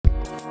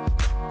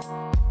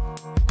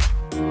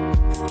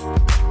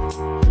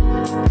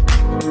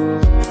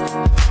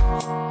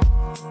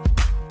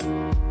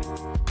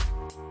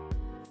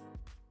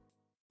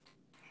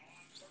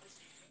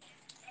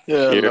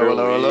Here Hello,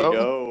 hello, we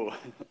hello.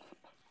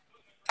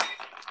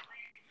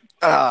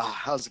 go.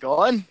 How's it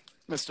going,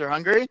 Mr.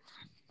 Hungry?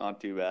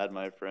 Not too bad,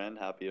 my friend.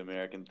 Happy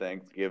American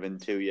Thanksgiving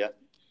to you.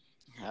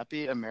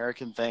 Happy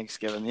American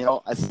Thanksgiving. You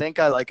know, I think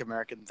I like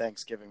American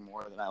Thanksgiving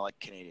more than I like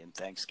Canadian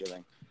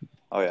Thanksgiving.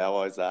 Oh, yeah?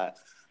 Why is that?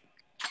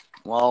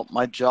 Well,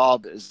 my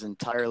job is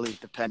entirely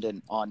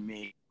dependent on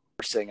me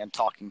conversing and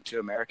talking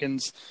to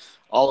Americans,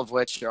 all of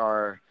which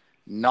are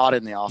not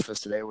in the office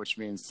today, which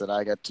means that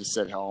I get to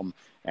sit home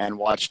and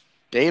watch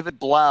David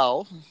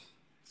Blau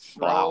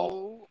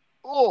throw.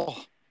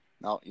 Oh,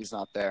 no, he's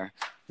not there.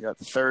 We got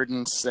 3rd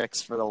and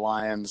 6 for the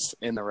Lions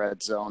in the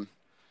red zone.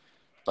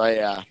 But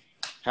yeah,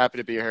 happy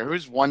to be here.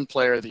 Who's one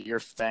player that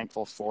you're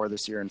thankful for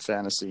this year in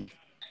fantasy?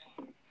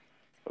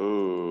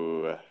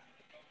 Ooh,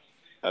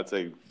 that's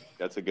a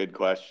good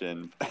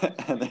question,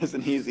 and there's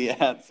an easy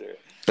answer.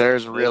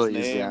 There's a really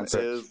His easy name answer.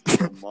 is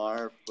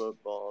Lamar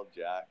Football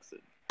Jackson.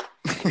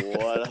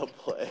 What a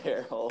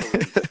player!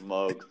 Holy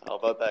smokes! How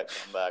about that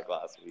comeback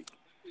last week?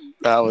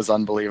 That was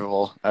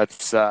unbelievable.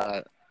 That's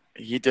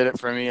he did it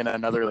for me in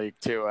another league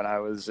too, and I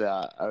was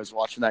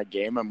watching that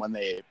game, and when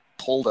they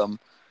pulled him,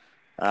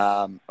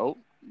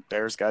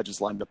 Bears guy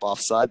just lined up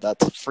offside.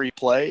 That's a free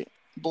play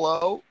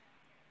blow.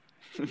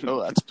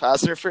 That's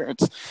pass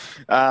interference.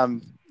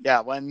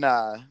 When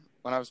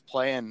I was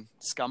playing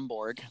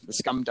Scumborg, the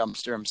Scum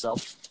Dumpster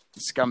himself, the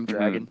Scum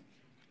Dragon,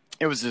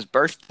 it was his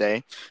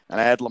birthday, and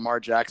I had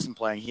Lamar Jackson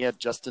playing. He had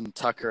Justin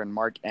Tucker and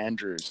Mark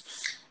Andrews.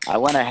 I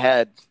went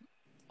ahead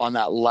on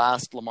that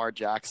last Lamar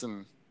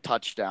Jackson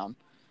touchdown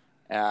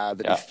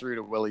that he threw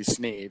to Willie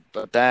Snead,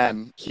 but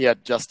then he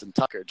had Justin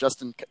Tucker.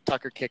 Justin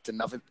Tucker kicked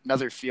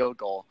another field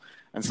goal,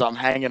 and so I'm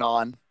hanging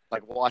on,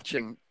 like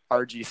watching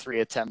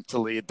RG3 attempt to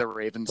lead the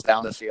Ravens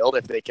down the field.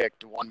 If they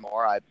kicked one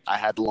more, I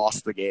had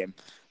lost the game.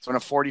 So in a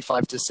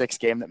 45-6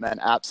 game that meant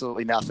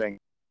absolutely nothing,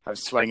 I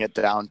was sweating it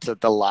down to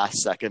the last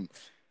second.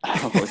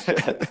 Oh,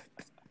 shit.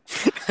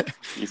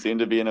 You seem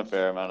to be in a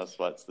fair amount of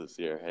sweats this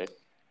year, hey?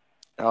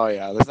 Oh,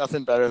 yeah. There's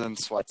nothing better than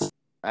sweats.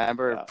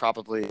 Amber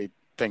probably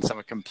thinks I'm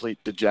a complete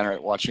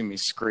degenerate watching me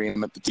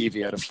scream at the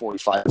TV at a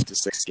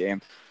 45-6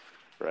 game.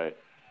 Right.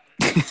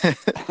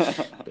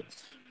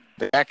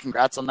 Yeah,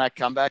 congrats on that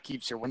comeback.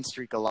 Keeps your win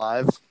streak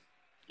alive.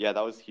 Yeah,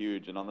 that was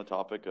huge. And on the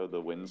topic of the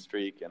win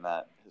streak and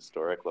that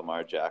historic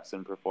Lamar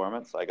Jackson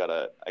performance, I got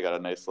a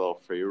nice little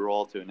free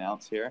roll to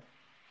announce here.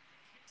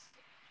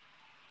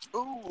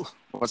 Ooh,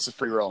 what's the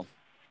free roll?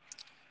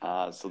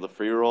 So the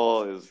free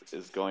roll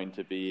is going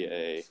to be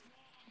a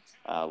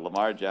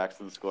Lamar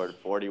Jackson scored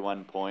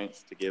 41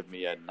 points to give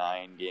me a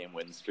 9-game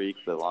win streak,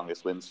 the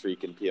longest win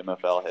streak in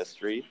PMFL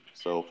history.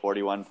 So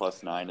 41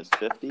 plus 9 is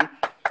 50.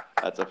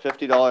 That's a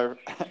 $50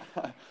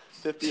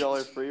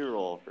 free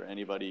roll for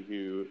anybody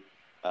who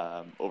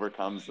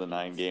overcomes the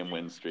 9-game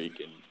win streak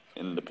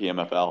in the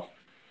PMFL.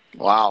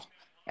 Wow.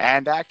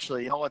 And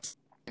actually, you know what's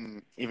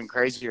even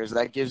crazier is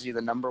that gives you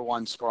the number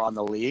one score on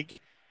the league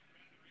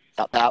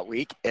that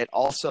week. It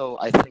also,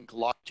 I think,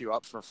 locked you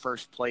up for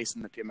first place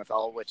in the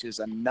PMFL, which is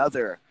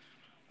another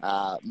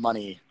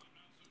money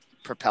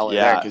propeller.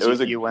 Yeah, there, it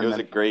was a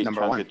great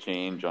chunk of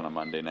change on a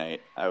Monday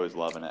night. I was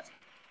loving it.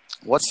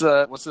 What's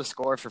the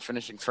score for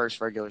finishing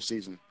first regular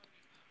season?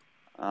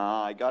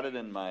 I got it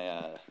in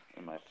my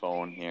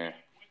phone here.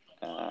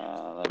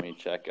 Let me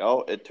check.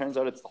 Oh, it turns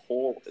out it's the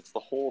whole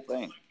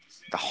thing.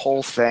 The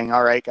whole thing.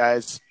 All right,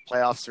 guys.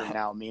 Playoffs are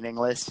now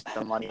meaningless.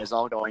 The money is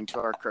all going to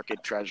our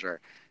crooked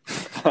treasurer.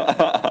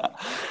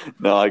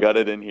 No, I got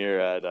it in here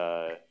at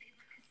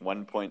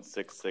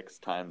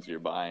 1.66 times your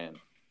buy-in.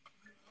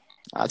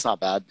 That's not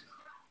bad.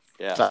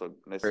 Yeah, so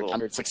nice little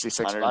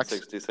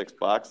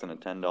 $166 and a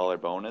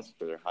 $10 bonus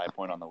for their high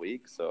point on the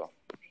week. So,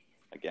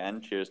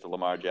 again, cheers to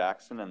Lamar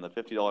Jackson. And the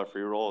 $50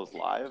 free roll is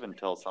live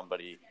until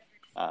somebody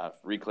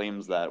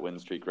reclaims that win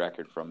streak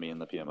record from me in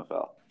the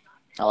PMFL.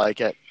 I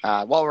like it.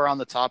 While we're on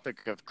the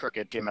topic of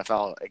crooked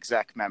PMFL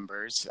exec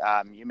members,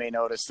 you may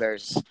notice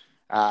there's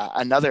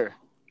another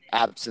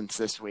absence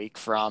this week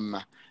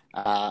from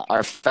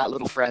our fat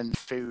little friend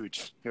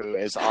Fuge, who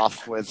is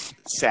off with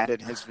sand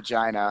in his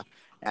vagina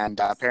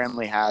and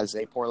apparently has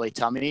a poorly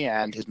tummy,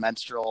 and his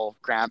menstrual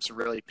cramps are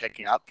really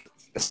picking up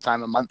this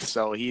time of month.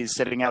 So he's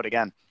sitting out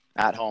again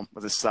at home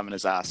with his thumb in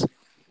his ass.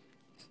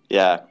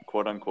 Yeah,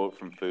 quote unquote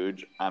from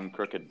Fuge, I'm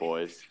crooked,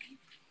 boys.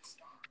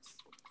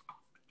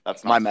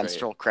 That's not my straight.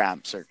 Menstrual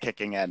cramps are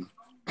kicking in.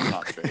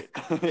 Not straight.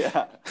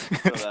 Yeah,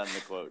 throw that in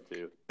the quote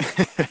too.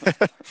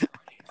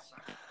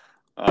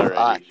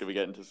 Alrighty, should we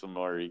get into some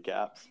more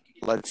recaps?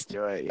 Let's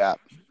do it. Yeah.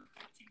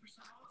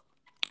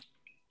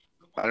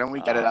 Why don't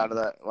we get it out of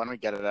the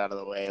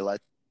way?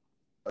 Let's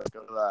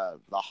go to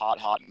the hot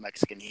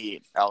Mexican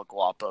heat. El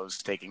Guapo's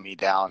taking me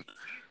down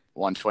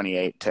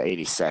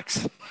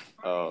 128-86.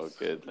 Oh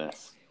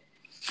goodness.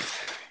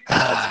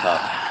 That's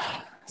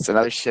tough. It's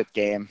another shit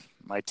game.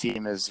 My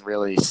team is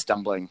really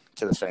stumbling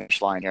to the finish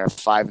line here.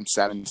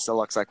 5-7. Still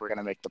looks like we're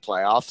gonna make the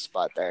playoffs,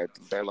 but they're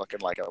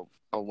looking like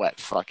a wet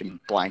fucking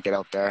blanket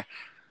out there.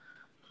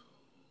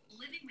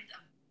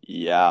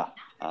 Yeah.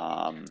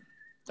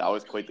 That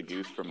was quite the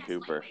goose from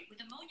Cooper.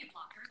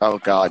 Oh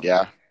God,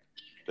 yeah.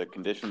 the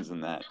conditions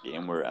in that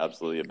game were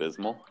absolutely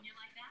abysmal.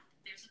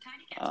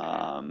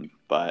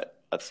 But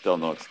that's still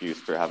no excuse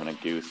for having a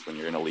goose when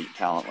you're an elite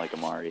talent like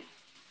Amari.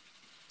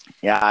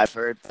 Yeah, I've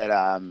heard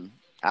that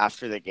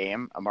after the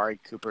game, Amari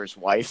Cooper's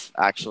wife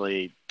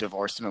actually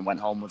divorced him and went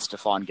home with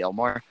Stephon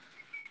Gilmore.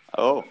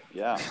 Oh,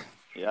 yeah.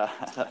 Yeah,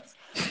 that's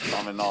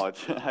common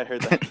knowledge. I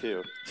heard that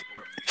too.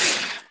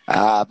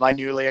 My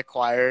newly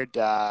acquired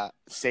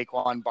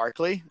Saquon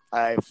Barkley.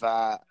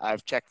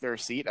 I've checked the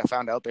receipt. I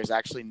found out there's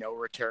actually no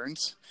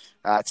returns.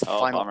 It's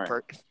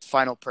a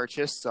final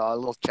purchase, so I'm a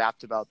little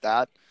chapped about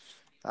that.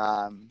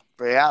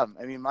 But yeah,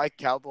 I mean, my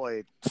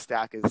Cowboy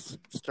stack is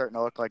starting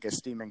to look like a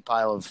steaming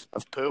pile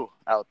of poo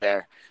out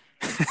there.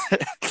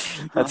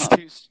 That's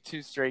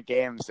two straight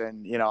games,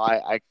 and you know,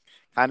 I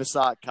kind of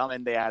saw it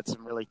coming. They had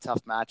some really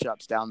tough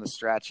matchups down the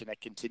stretch, and it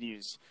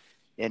continues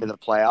into the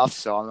playoffs.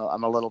 So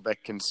I'm a little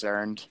bit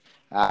concerned.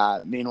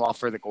 Meanwhile,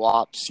 for the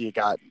Guaps, you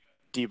got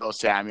Deebo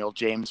Samuel,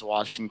 James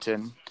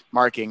Washington,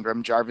 Mark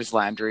Ingram, Jarvis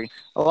Landry,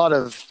 a lot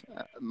of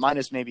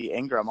minus maybe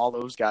Ingram. All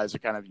those guys are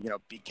kind of, you know,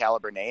 big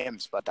caliber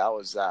names, but that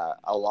was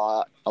a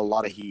lot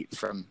of heat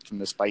from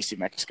the spicy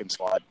Mexican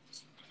squad.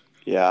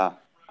 Yeah.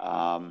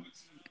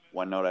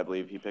 One note, I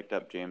believe he picked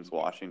up James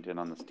Washington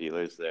on the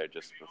Steelers there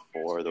just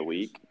before the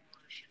week.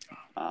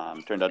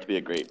 Turned out to be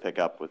a great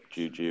pickup with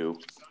Juju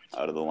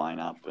out of the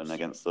lineup and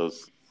against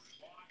those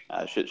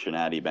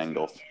shenanigans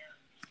Bengals.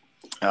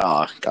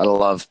 Oh, gotta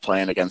love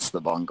playing against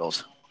the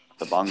Bungles.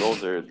 The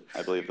Bungles are,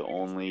 I believe, the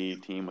only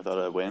team without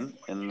a win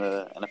in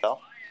the NFL.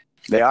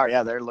 They are,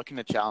 yeah. They're looking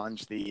to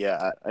challenge the.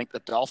 I think the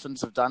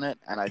Dolphins have done it,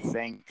 and I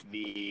think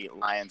the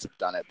Lions have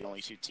done it. The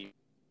only two teams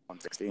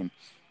 116.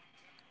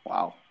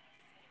 Wow,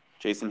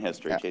 chasing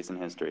history, Yeah. chasing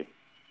history.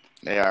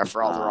 They are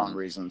for all the wrong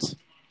reasons.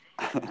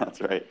 That's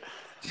right.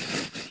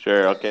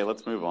 Sure. Okay,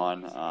 let's move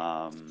on.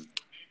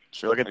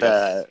 Should we look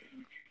at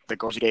the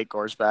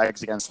Gors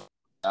bags against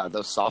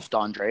those soft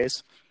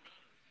Andres?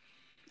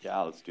 Yeah,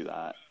 let's do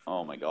that.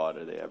 Oh my God,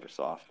 are they ever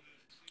soft?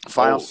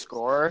 Final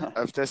score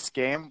of this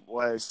game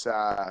was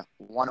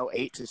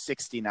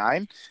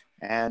 108-69.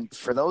 And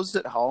for those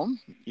at home,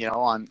 you know,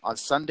 on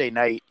Sunday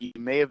night, you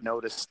may have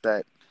noticed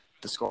that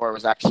the score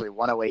was actually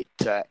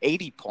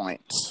 108-80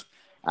 points.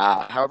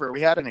 However,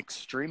 we had an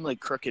extremely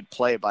crooked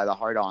play by the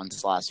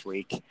Hard-Ons last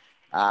week,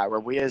 where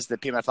we as the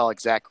PMFL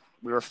exec,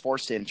 we were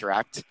forced to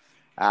interact.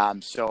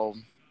 So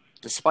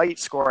despite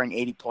scoring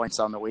 80 points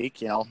on the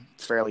week, you know,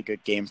 fairly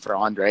good game for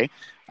Andre.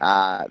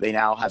 They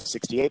now have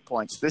 68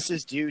 points. This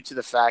is due to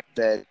the fact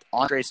that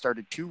Andre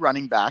started two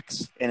running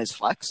backs in his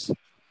flex,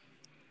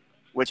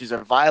 which is a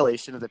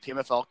violation of the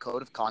PMFL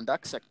Code of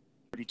Conduct, Section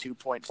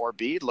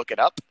 32.4b. Look it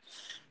up.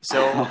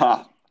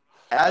 So,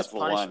 as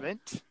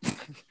punishment,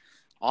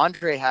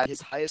 Andre had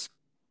his highest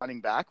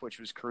running back, which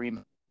was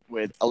Kareem,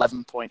 with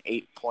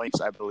 11.8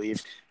 points, I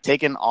believe,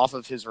 taken off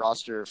of his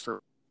roster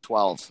for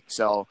 12.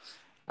 So,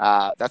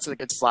 that's a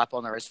good slap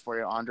on the wrist for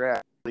you, Andre.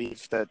 I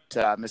believe that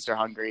Mr.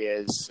 Hungry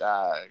is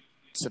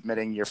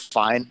submitting your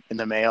fine in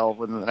the mail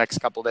within the next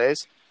couple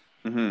days.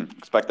 Mm-hmm.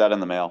 Expect that in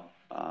the mail.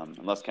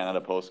 Unless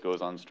Canada Post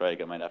goes on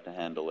strike, I might have to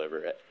hand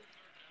deliver it.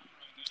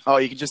 Oh,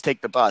 you can just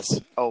take the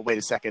bus. Oh, wait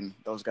a second.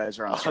 Those guys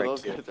are on strike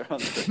those too. Guys are on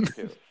strike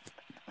too.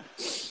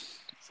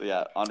 So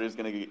yeah, Andre's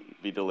going to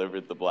be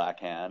delivered the black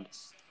hand.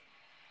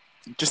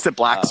 Just a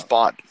black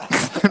spot.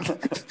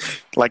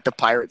 Like the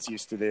Pirates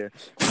used to do.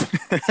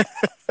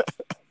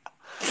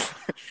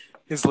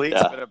 His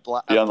league's been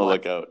be on the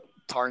lookout.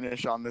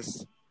 Tarnish on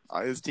this.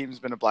 His team's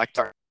been a black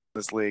tarnish in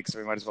this league, so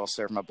we might as well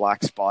serve him a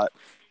black spot.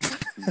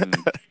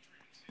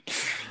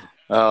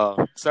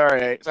 Oh,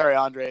 sorry,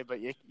 Andre,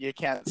 but you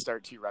can't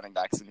start two running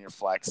backs in your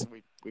flex.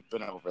 We've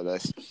been over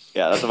this.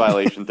 Yeah, that's a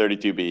violation.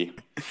 32B.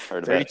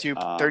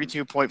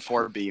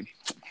 32.4B.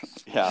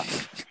 Yeah,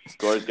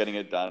 Score's getting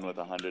it done with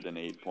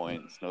 108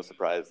 points. No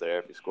surprise there.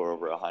 If you score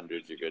over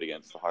 100, you're good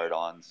against the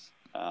Hard-Ons.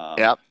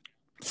 Yep.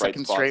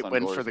 Second straight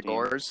win for the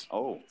Gores.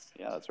 Oh,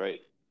 yeah, that's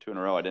right. 2 in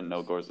a row. I didn't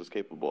know Gores was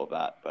capable of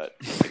that, but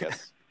I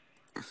guess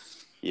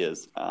he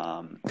is.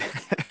 That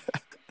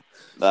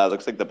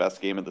looks like the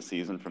best game of the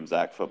season from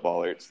Zach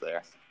Footballerts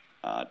there.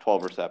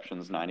 12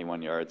 receptions,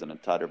 91 yards, and a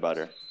tutter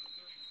butter.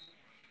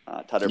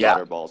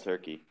 Butter ball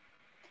turkey.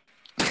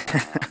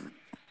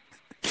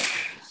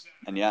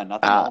 And yeah,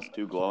 nothing else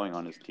too glowing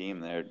on his team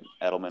there.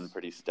 Edelman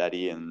pretty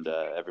steady, and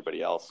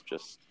everybody else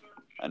just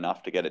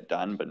enough to get it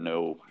done, but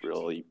no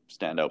really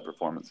standout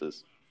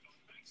performances.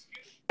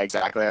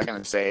 Exactly. I was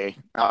going to say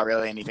not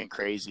really anything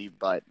crazy,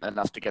 but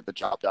enough to get the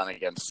job done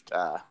against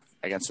the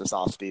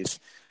softies.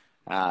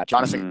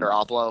 Jonathan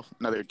Garoppolo,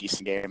 another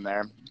decent game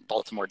there.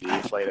 Baltimore D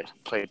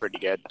played pretty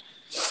good.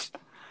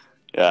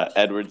 Yeah,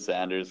 Edward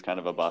Sanders, kind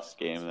of a bust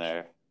game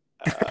there.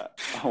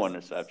 1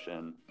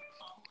 reception.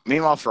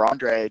 Meanwhile, for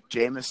Andre,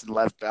 Jameis and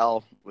Lev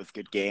Bell with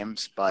good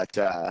games, but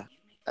a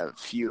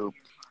few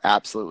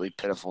absolutely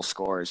pitiful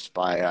scores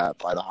by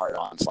the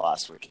Hard-Ons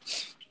last week.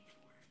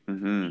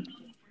 Mm-hmm.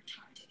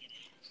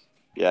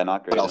 Yeah,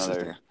 not great. What else is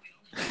there?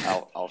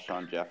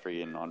 Alshon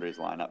Jeffrey in Andre's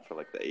lineup for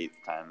like the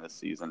 8th time this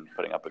season,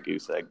 putting up a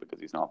goose egg because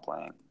he's not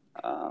playing.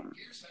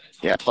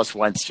 Yeah, plus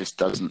Wentz just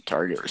doesn't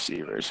target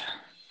receivers.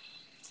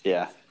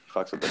 Yeah,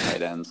 fucks with the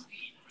tight ends.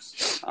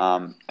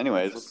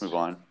 Anyways, let's move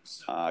on.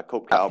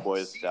 Cope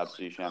Cowboys, Stab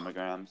City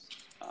Shamograms.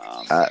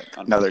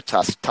 Another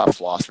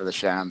tough loss for the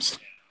Shams.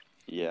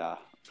 Yeah,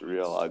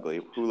 real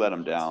ugly. Who let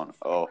them down?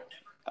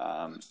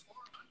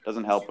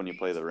 Doesn't help when you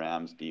play the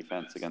Rams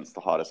defense against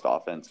the hottest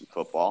offense in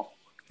football.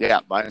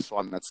 Yeah,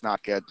 -1. That's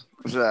not good.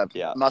 It was a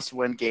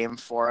must-win game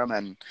for him,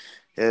 and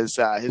his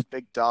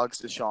big dogs,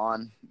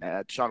 Deshaun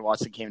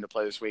Watson came to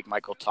play this week.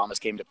 Michael Thomas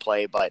came to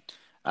play, but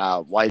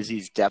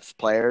Wisey's depth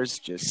players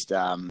just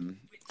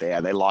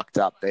they locked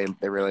up. They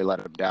really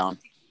let him down.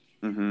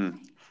 Mm-hmm.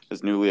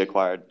 His newly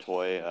acquired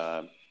toy,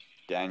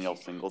 Daniel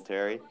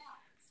Singletary,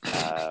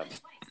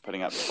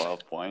 putting up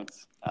 12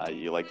 points.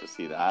 You like to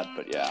see that,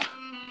 but yeah,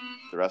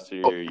 the rest of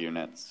your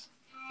units.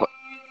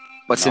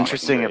 What's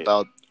interesting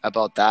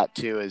about that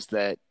too is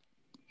that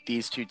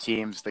these two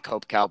teams, the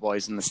Cope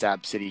Cowboys and the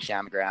Stab City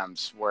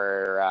Shamograms,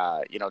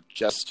 were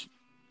just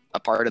a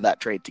part of that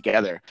trade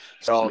together.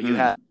 So you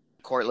had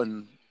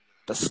Cortland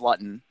the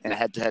Slutton in a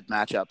head-to-head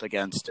matchup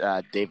against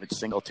David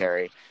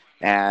Singletary,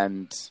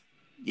 and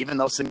even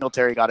though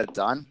Singletary got it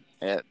done,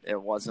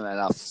 it wasn't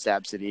enough.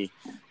 Stab City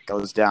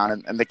goes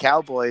down, and the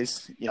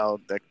Cowboys,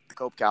 the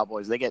Cope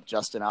Cowboys, they get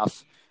just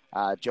enough.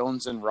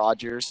 Jones and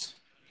Rogers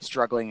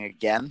struggling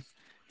again.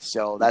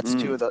 So that's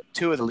two of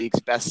the league's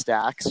best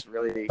stacks,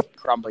 really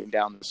crumbling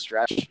down the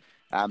stretch.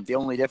 The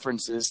only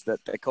difference is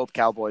that the Cope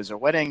Cowboys are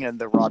winning and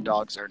the Raw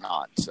Dogs are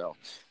not. So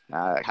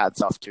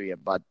hats off to you,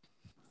 bud.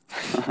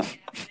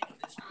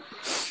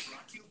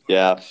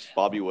 Yeah,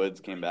 Bobby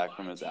Woods came back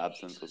from his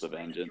absence with a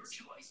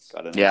vengeance.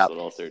 Got a nice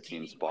little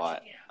 13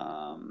 spot.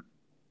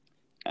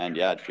 And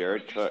yeah,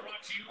 Jared Cook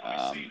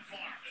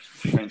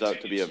turns out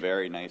to be a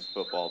very nice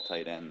football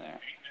tight end there.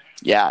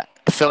 Yeah,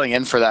 filling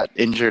in for that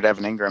injured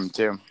Evan Ingram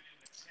too.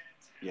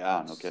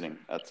 Yeah, no kidding.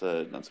 That's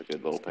a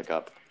good little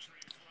pickup.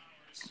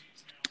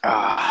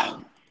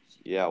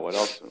 Yeah, what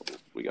else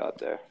we got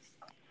there?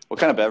 What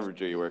kind of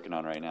beverage are you working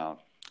on right now?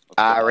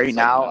 Right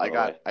now, I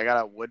got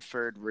a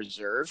Woodford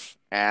Reserve,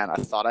 and I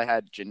thought I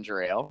had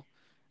ginger ale.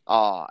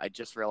 I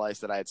just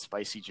realized that I had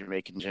spicy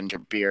Jamaican ginger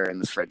beer in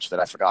the fridge that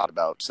I forgot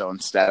about. So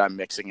instead, I'm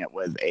mixing it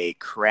with a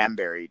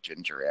cranberry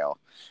ginger ale,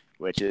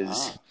 which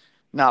is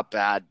not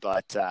bad,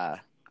 but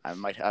I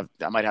might have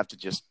to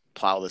just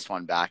plow this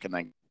one back and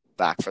then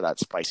back for that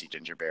spicy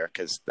ginger beer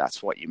because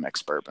that's what you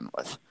mix bourbon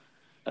with.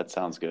 That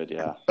sounds good,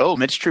 yeah. Oh,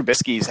 Mitch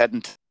Trubisky's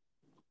heading to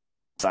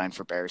sign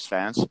for Bears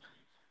fans.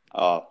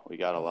 Oh, we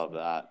gotta love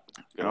that.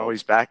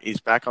 He's back.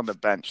 He's back on the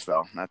bench,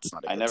 though. That's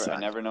not. I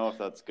never know if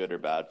that's good or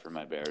bad for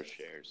my Bears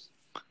shares.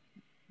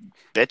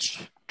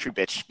 Bitch,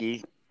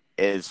 Trubisky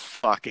is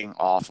fucking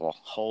awful.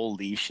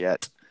 Holy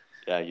shit.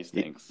 Yeah, he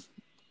stinks.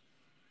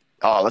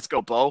 Let's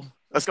go, Bo.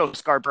 Let's go,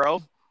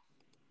 Scarborough.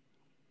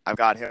 I've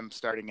got him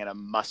starting in a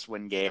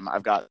must-win game.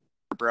 I've got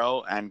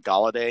Scarborough and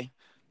Galladay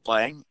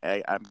playing.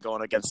 I'm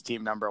going against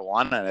team number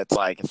 1, and it's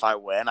like if I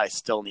win, I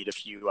still need a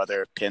few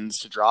other pins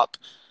to drop.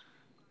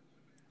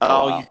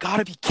 Wow. You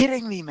gotta be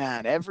kidding me,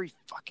 man. Every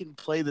fucking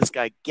play this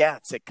guy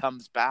gets, it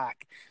comes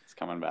back. It's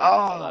coming back.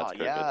 Oh,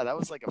 yeah. That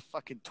was like a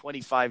fucking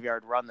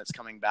 25-yard run that's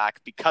coming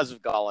back because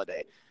of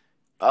Galladay.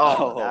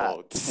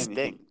 That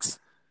stinks.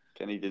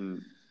 Kenny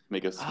didn't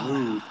make a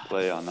smooth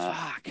play on that.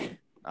 Fuck.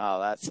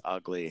 Oh, that's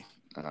ugly.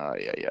 Oh,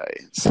 yeah.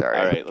 Sorry.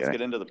 All right, let's get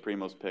into the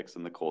Primos picks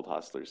and the Cold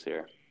Hustlers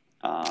here.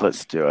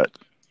 Let's do it.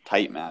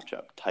 Tight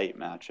matchup.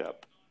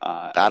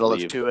 Battle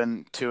of 2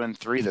 and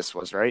 3 this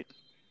was, right?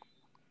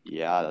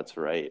 Yeah, that's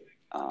right.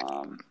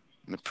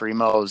 The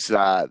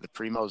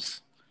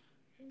Primos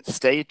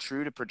stay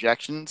true to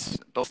projections.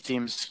 Both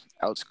teams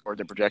outscored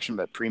their projection,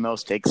 but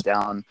Primos takes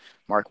down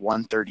Mark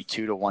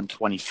 132 to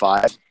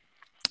 125.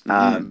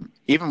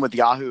 Even with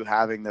Yahoo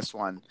having this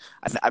one,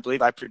 I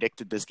believe I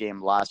predicted this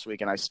game last week,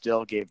 and I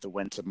still gave the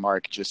win to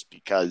Mark just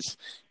because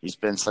he's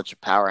been such a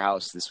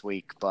powerhouse this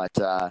week. But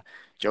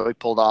Joey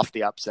pulled off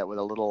the upset with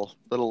a little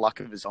luck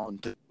of his own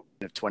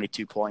of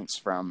 22 points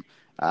from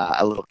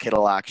a little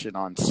Kittle action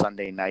on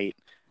Sunday night.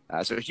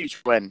 So a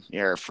huge win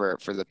here for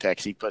the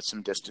picks. He put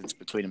some distance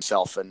between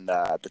himself and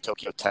the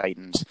Tokyo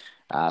Titans.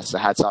 So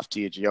hats off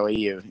to you, Joey.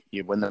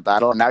 You win the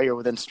battle, and now you're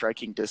within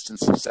striking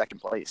distance of second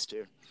place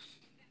too.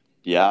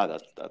 Yeah,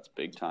 that's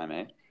big time,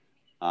 eh?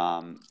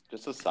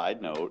 Just a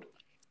side note,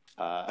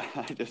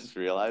 I just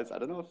realized I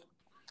don't know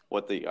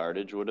what the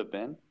yardage would have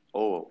been.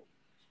 Oh,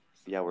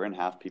 yeah, we're in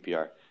half PPR. Do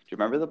you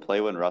remember the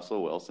play when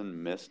Russell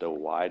Wilson missed a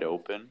wide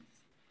open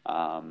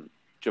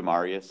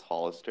Jamarius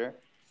Hollister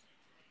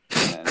in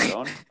the end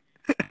zone?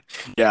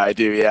 Yeah, I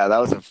do. Yeah,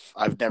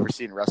 I've never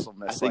seen Russell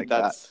miss like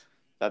that.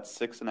 That's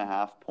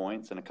 6.5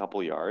 points and a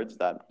couple yards.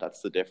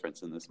 That's the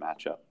difference in this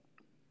matchup.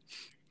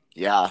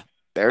 Yeah,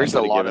 there's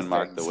a lot of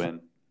Mark the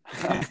win.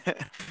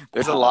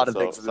 There's a lot of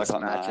things in this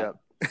matchup.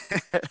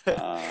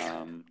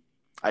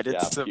 I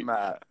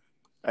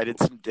did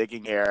some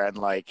digging here, and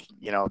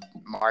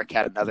Mark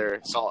had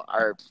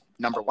our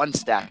number 1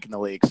 stack in the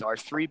league. So our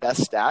 3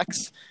 best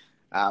stacks,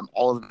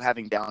 all of them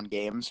having down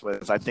games.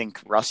 With I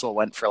think Russell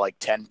went for like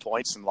 10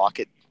 points and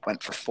Lockett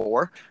went for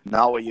 4.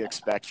 Not what you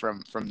expect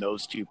from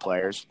those two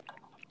players.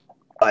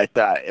 But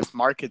if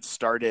Mark had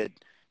started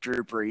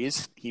Drew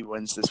Brees, he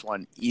wins this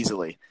one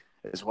easily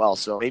as well.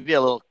 So maybe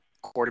a little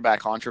quarterback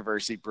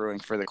controversy brewing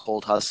for the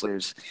Cold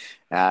Hustlers.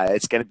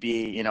 It's going to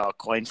be, a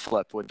coin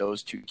flip with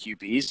those two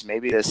QBs.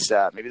 Maybe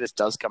this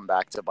does come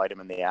back to bite him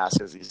in the ass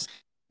as he's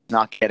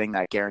not getting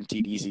that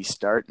guaranteed easy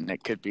start, and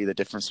it could be the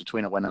difference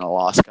between a win and a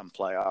loss come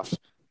playoffs.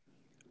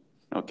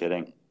 No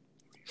kidding.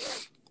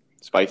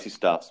 Spicy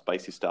stuff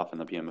in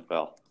the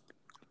PMFL.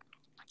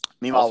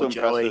 Meanwhile, also with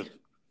impressive,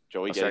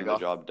 Joey getting the go.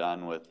 job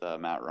done with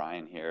Matt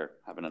Ryan here,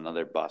 having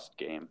another bust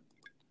game.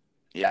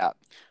 Yeah.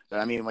 But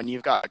I mean, when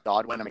you've got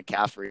Godwin and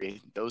McCaffrey,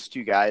 those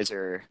two guys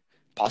are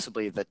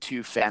possibly the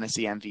 2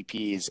 fantasy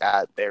MVPs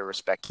at their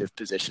respective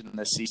position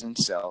this season.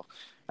 So,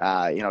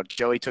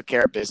 Joey took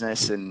care of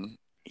business, and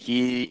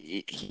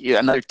he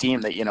another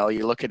team that,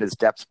 you look at his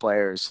depth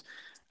players,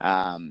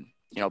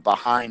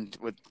 behind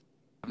with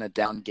a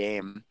down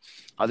game,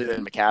 other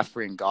than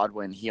McCaffrey and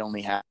Godwin, he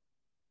had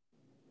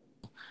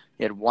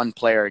one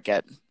player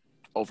get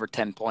over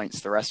 10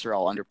 points. The rest are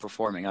all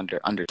underperforming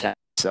under 10.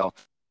 So,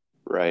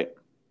 right.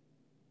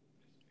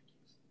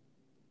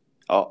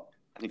 Oh,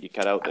 I think you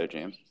cut out there,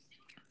 James.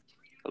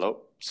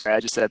 Hello? Sorry, I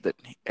just said that.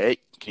 Hey,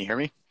 can you hear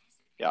me?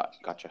 Yeah,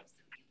 gotcha.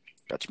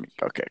 Gotcha me.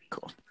 Okay,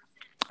 cool.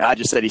 I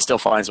just said he still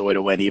finds a way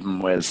to win, even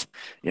with,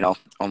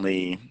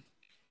 only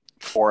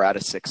 4 out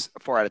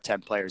of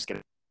 10 players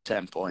getting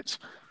 10 points.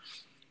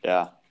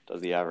 Yeah,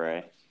 does he ever,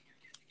 eh?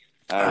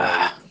 All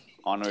right,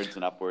 onwards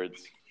and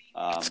upwards.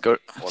 Let's go.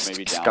 Or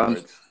maybe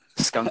downwards.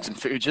 Skunks and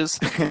Fuges.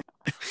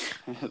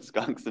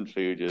 Skunks and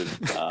Fuges.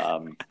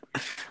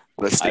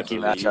 The stinky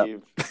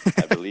matchup.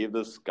 I believe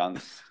the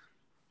Skunks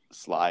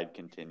slide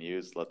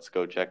continues. Let's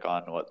go check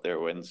on what their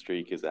win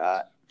streak is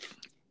at.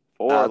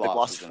 4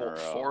 losses in a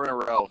row. 4 in a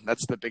row.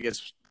 That's the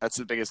biggest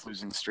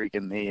losing streak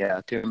in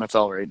the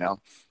PMFL right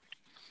now.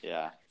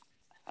 Yeah,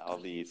 how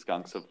the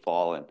Skunks have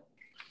fallen.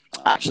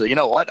 Actually, you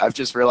know what? I've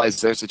just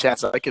realized there's a chance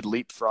that I could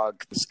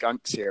leapfrog the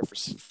Skunks here for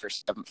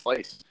 7th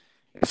place.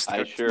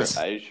 I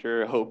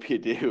sure hope you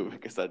do,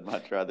 because I'd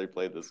much rather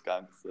play the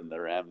Skunks than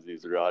the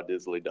Ramsey's Raw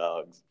Dizzly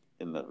Dogs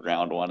in the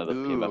round 1 of the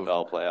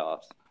PMFL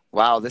playoffs.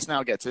 Wow, this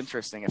now gets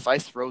interesting. If I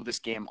throw this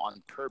game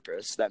on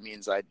purpose, that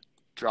means I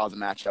draw the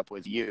matchup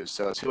with you.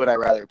 So who would I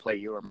rather play,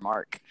 you or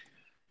Mark?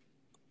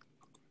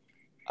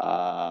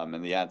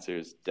 And the answer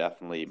is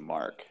definitely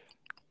Mark.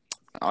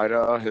 I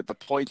don't know. The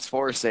points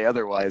for say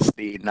otherwise.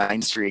 The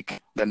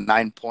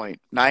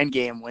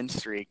 9-game win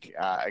streak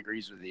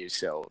agrees with you.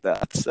 So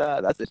that's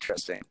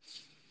interesting.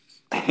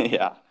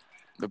 Yeah,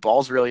 the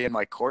ball's really in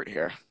my court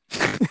here.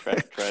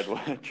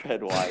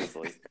 tread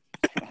wisely.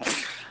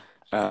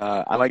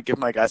 I might give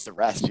my guys the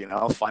rest.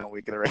 Final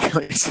week of the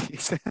regular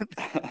season.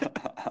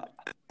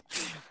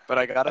 But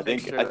I gotta make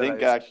sure. I think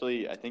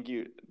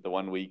the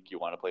 1 week you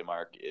want to play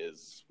Mark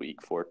is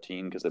week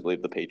 14, because I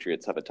believe the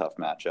Patriots have a tough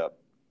matchup.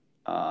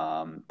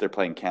 They're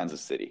playing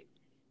Kansas City.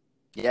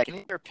 Yeah, can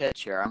you hear a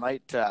pitch here?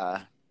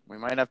 We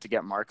might have to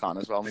get Mark on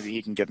as well. Maybe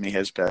he can give me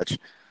his pitch.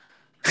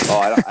 Oh,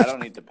 I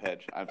don't need the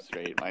pitch. I'm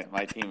straight.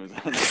 My team is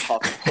on the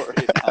top four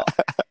right now.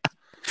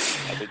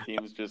 Other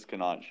teams just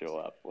cannot show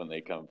up when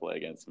they come play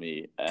against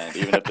me, and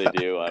even if they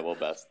do, I will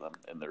best them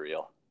in the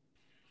real.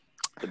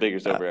 The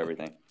bigger's over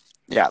everything.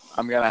 Yeah,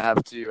 I'm gonna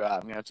have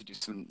to do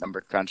some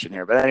number crunching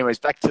here. But anyways,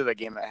 back to the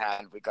game at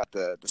hand. We got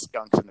the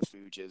Skunks and the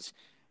Fuges.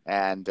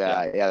 And,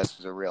 this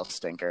was a real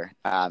stinker.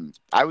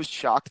 I was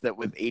shocked that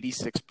with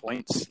 86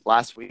 points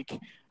last week,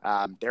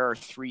 there are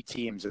 3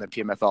 teams in the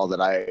PMFL that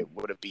I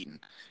would have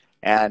beaten.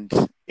 And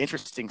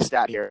interesting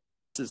stat here.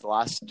 This is the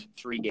last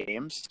 3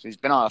 games. He's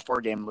been on a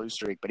 4-game lose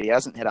streak, but he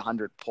hasn't hit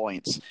 100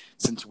 points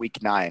since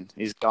week 9.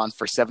 He's gone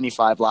for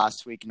 75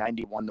 last week,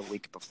 91 the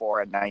week before,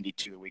 and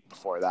 92 the week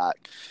before that.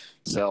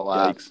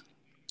 So,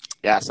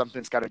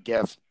 something's got to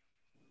give.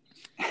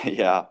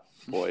 Yeah,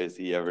 boy, is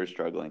he ever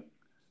struggling.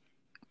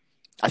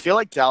 I feel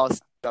like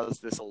Dallas does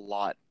this a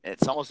lot.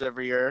 It's almost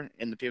every year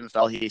in the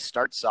PMFL. He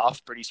starts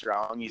off pretty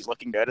strong. He's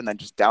looking good, and then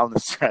just down the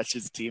stretch,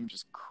 his team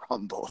just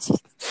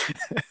crumbles.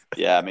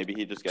 Yeah, maybe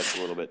he just gets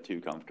a little bit too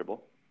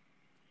comfortable.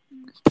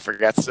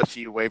 Forgets a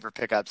few waiver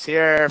pickups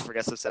here.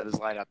 Forgets to set his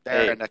lineup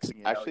there. Hey, next thing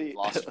you know, he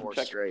lost 4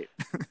 straight.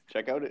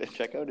 check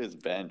out his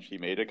bench. He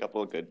made a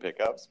couple of good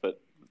pickups, but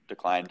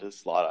declined to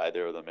slot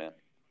either of them in.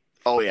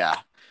 Oh yeah,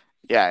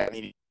 yeah. I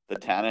mean, the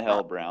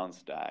Tannehill Brown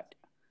stack.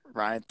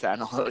 Ryan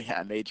Tannehill,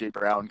 and AJ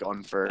Brown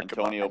going for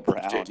Antonio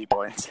Brown, 50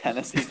 points.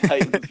 Tennessee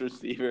Titans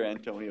receiver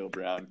Antonio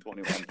Brown,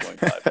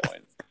 21.5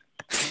 points.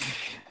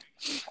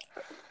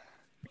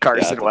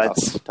 Carson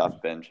Wentz,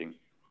 tough benching.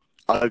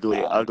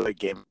 Ugly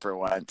game for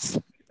Wentz.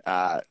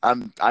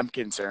 I'm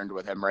concerned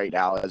with him right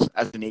now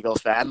as an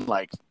Eagles fan.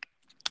 Like,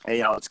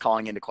 it's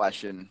calling into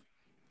question,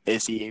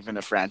 is he even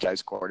a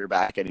franchise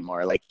quarterback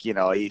anymore? Like,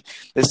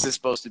 this is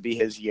supposed to be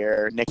his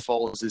year. Nick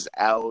Foles is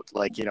out.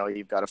 Like,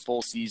 you've got a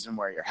full season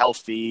where you're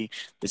healthy.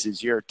 This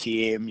is your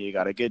team. You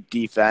got a good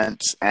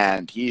defense,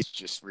 and he's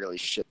just really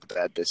shit the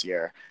bed this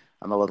year.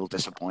 I'm a little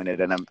disappointed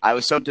in him. I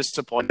was so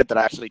disappointed that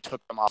I actually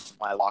took them off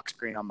my lock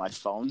screen on my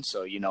phone,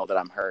 so you know that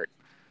I'm hurt.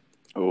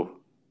 Oh,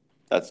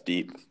 that's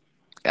deep.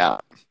 Yeah,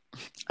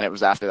 and it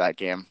was after that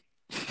game.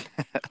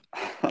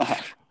 I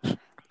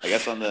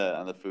guess on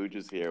the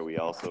Fuji's here, we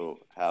also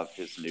have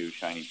his new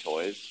shiny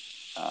toys.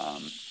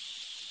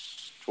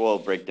 We'll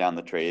break down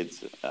the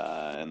trades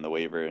in the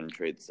waiver and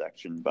trade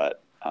section,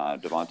 but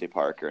Devontae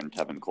Parker and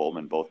Tevin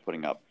Coleman both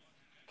putting up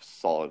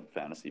solid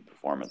fantasy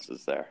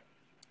performances there.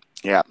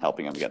 Yeah,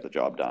 helping him get the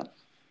job done.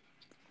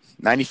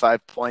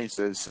 95 points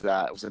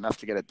was enough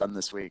to get it done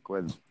this week.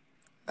 With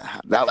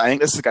that, I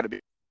think this has got to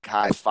be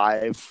high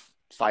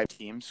five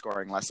teams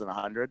scoring less than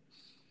 100.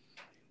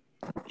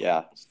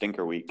 Yeah,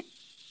 stinker week.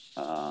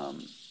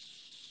 An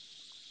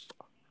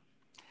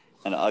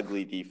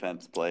ugly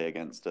defense play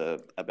against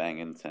a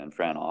banging San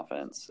Fran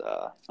offense.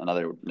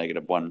 Another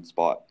 -1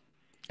 spot.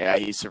 Yeah,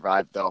 he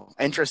survived though.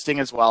 Interesting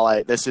as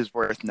well. This is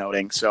worth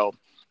noting. So,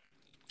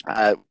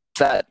 that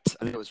I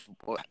think it was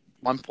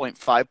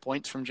 1.5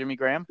 points from Jimmy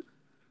Graham.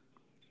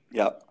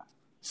 Yep.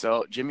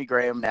 So Jimmy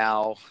Graham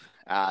now,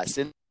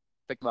 since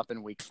picked him up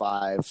in week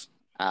 5,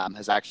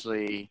 has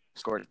actually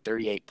scored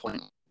 38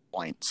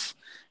 points.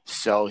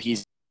 So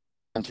he's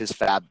earned his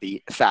fab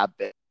bit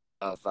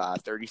of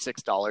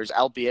 $36,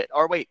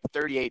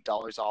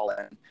 $38 all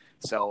in.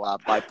 So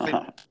by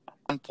putting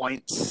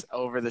points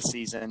over the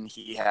season,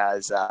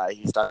 he's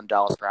done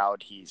Dallas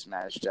proud. He's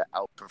managed to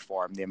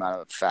outperform the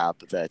amount of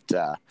fab that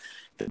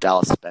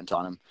Dallas spent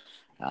on him.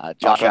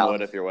 Josh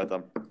Allen, if you're with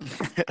him.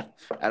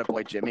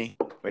 Attaboy Jimmy,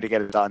 way to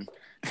get it done.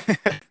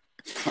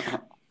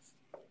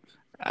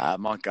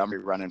 Montgomery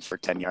running for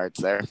 10 yards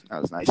there.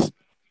 That was nice.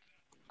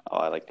 Oh,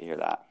 I like to hear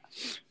that.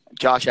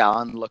 Josh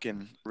Allen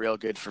looking real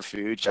good for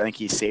Fuge. I think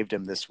he saved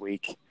him this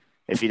week.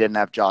 If he didn't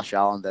have Josh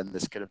Allen, then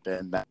this could have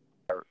been an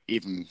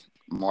even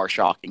more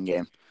shocking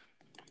game.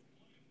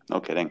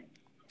 No kidding.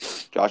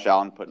 Josh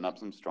Allen putting up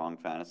some strong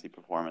fantasy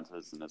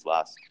performances in his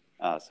last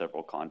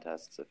several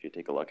contests, if you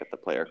take a look at the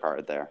player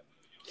card there.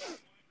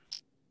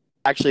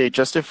 Actually,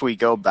 just if we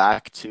go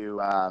back to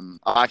no,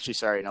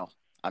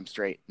 I'm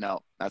straight.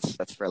 No,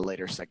 that's for a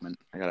later segment.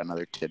 I got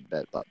another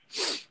tidbit, but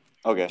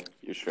okay,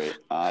 you're straight.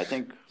 I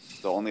think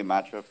the only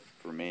matchup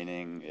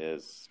remaining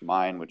is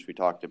mine, which we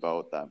talked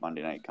about, that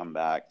Monday night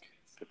comeback.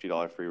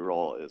 $50 free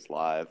roll is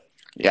live.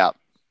 Yeah,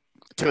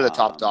 two of the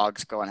top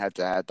dogs going head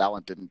to head. That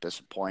one didn't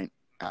disappoint.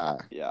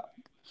 Yeah.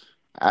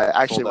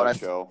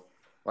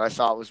 What I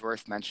thought was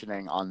worth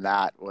mentioning on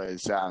that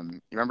was,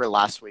 you remember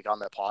last week on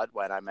the pod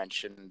when I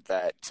mentioned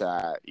that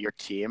your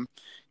team,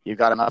 you've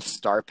got enough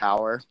star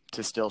power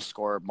to still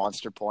score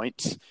monster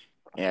points.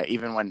 Yeah,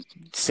 even when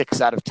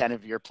 6 out of 10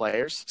 of your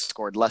players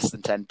scored less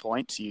than 10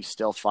 points, you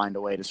still find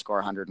a way to score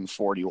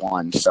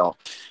 141. So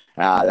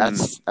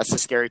that's the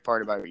scary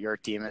part about your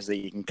team, is that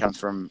you can come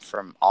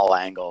from all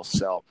angles.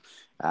 So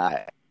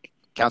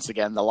counts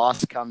again. The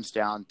loss comes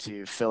down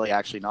to Philly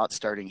actually not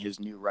starting his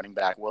new running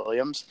back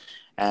Williams,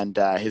 and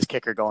his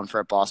kicker going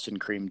for a Boston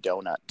cream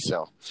donut.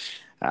 So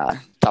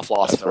tough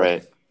loss. That's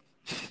right.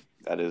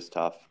 That is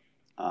tough.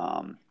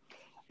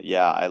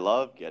 Yeah, I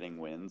love getting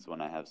wins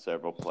when I have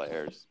several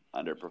players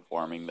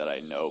underperforming that I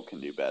know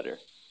can do better.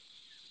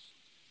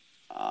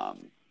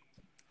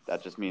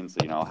 That just means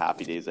that,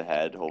 happy days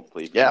ahead,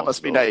 hopefully. For it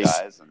must be nice.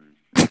 Guys, and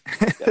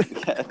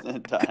getting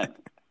it done.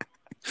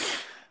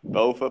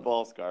 Bo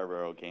Football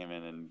Scarborough came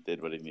in and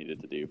did what he needed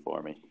to do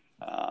for me.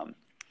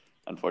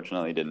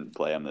 Unfortunately, didn't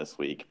play him this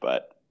week,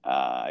 but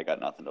I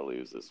got nothing to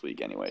lose this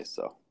week anyway.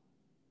 So,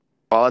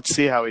 well, let's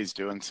see how he's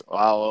doing.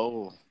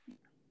 Wow,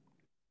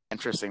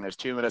 interesting. There's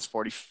 2 minutes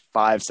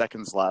 45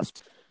 seconds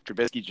left.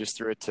 Trubisky just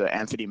threw it to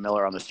Anthony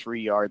Miller on the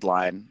 3-yard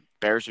line.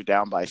 Bears are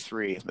down by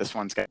 3. This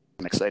one's got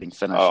an exciting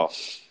finish. Oh,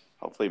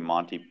 hopefully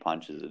Monty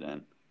punches it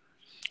in.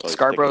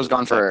 Scarborough's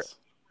gone for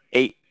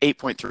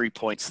 8.3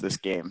 points this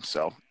game,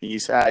 so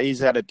he's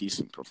had a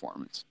decent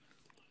performance.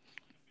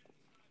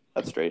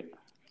 That's great.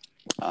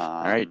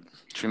 All right,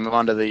 should we move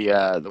on to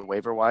the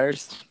waiver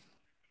wires?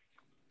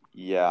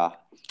 Yeah.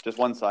 Just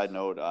one side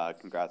note,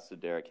 congrats to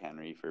Derrick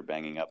Henry for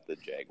banging up the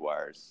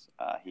Jaguars.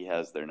 He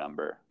has their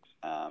number,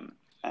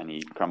 and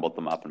he crumbled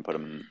them up and put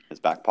them in his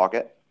back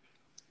pocket.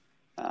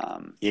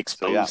 He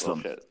exposed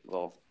them.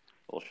 Little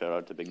shout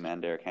out to big man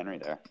Derrick Henry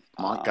there.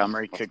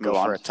 Montgomery could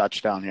go for a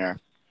touchdown here.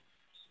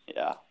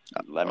 Yeah.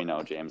 Let me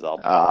know, James. I'll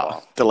pop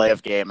off. Delay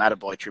of game.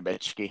 Attaboy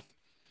Trubisky.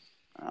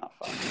 Oh,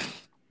 fuck.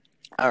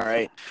 All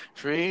right.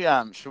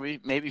 Should we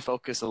maybe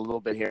focus a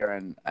little bit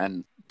here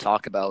and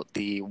talk about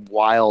the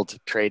wild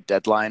trade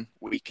deadline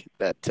week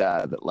that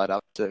led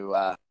up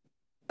to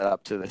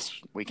this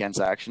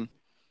weekend's action?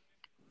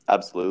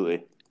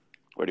 Absolutely.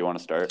 Where do you want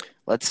to start?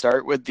 Let's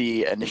start with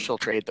the initial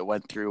trade that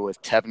went through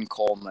with Tevin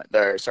Coleman.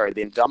 The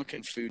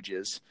Indomitian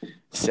Fuges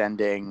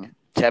sending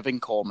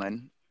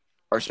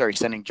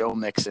sending Joe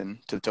Mixon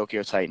to the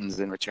Tokyo Titans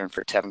in return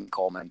for Tevin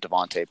Coleman and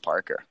Devontae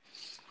Parker.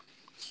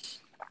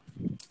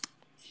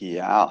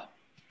 Yeah.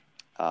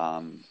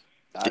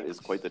 That is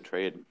quite the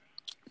trade.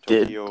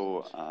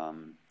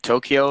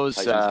 Tokyo's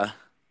Titans.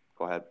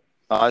 Go ahead.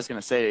 I was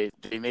going to say,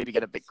 did he maybe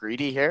get a bit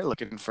greedy here,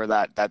 looking for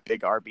that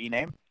big RB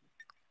name?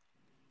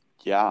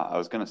 Yeah, I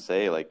was going to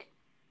say,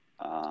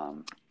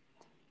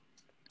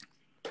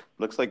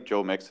 looks like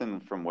Joe Mixon,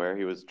 from where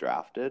he was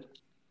drafted,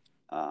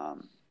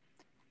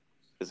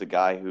 is a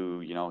guy who,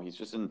 he's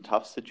just in a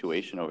tough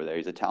situation over there.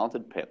 He's a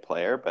talented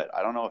player, but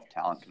I don't know if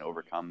talent can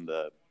overcome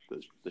the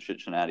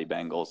Cincinnati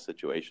Bengals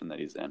situation that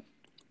he's in.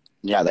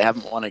 Yeah, they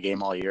haven't won a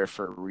game all year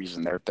for a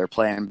reason. They're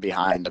playing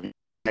behind. I mean,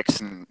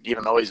 Mixon,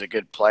 even though he's a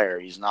good player,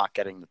 he's not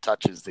getting the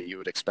touches that you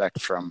would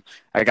expect from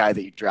a guy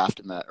that you draft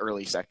in the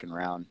early second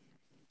round.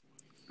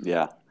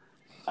 Yeah.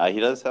 He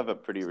does have a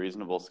pretty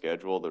reasonable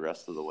schedule the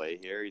rest of the way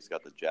here. He's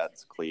got the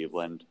Jets,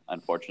 Cleveland.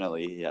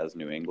 Unfortunately, he has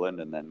New England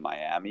and then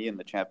Miami in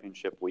the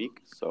championship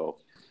week. So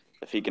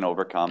if he can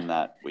overcome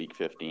that week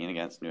 15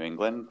 against New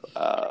England,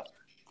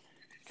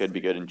 could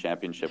be good in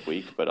championship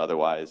week. But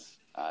otherwise,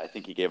 I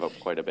think he gave up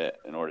quite a bit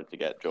in order to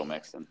get Joe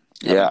Mixon,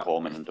 Kevin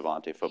Coleman, and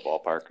Devontae Football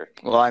Parker.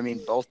 Well, I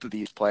mean, both of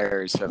these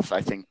players have,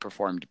 I think,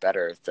 performed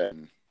better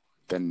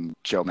than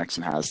Joe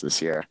Mixon has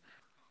this year.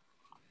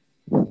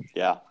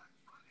 Yeah.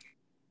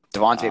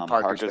 Devontae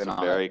Parker's a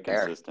very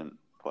consistent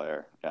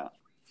player, yeah.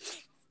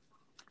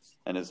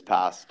 And his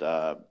past,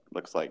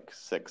 looks like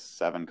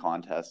 6-7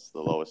 contests, the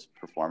lowest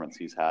performance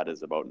he's had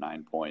is about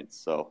 9 points.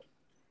 So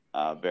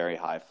very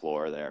high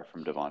floor there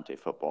from Devontae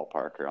Football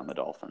Parker on the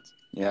Dolphins.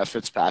 Yeah,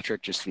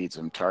 Fitzpatrick just feeds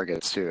him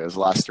targets too. His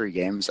last 3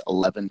 games,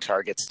 11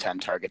 targets, 10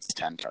 targets,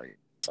 10 targets.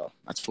 So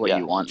that's what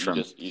you want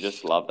from. You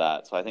just love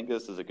that. So I think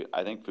this is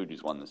I think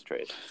Fuji's won this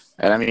trade.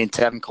 And I mean,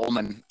 Tevin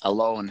Coleman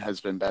alone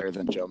has been better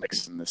than Joe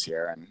Mixon this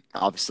year, and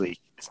obviously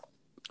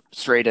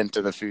straight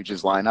into the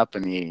Fuji's lineup,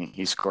 and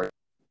he scored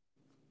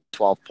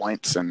 12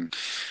 points, and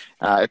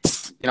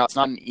it's not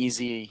an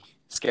easy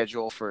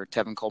schedule for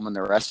Tevin Coleman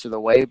the rest of the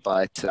way,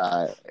 but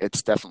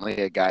it's definitely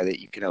a guy that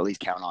you can at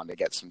least count on to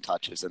get some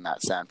touches in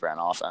that San Fran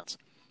offense.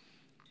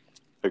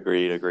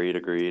 Agreed.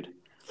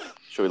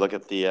 Should we look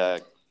at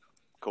the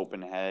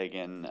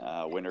Copenhagen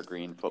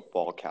Wintergreen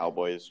Football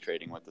Cowboys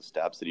trading with the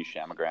Stab City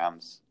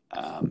Shamograms?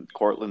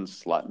 Cortland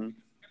Slutton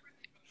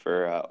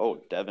for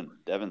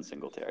Devin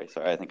Singletary.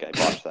 Sorry, I think I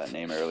botched that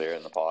name earlier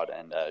in the pod.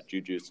 And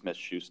Juju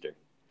Smith-Schuster.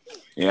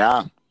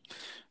 Yeah.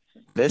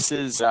 This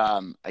is,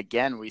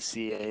 again, we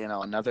see,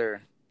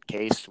 another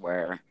case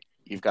where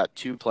you've got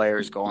 2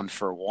 players going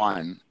for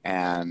 1.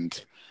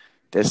 And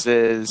this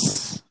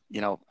is,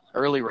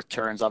 early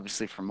returns,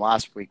 obviously, from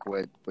last week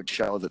would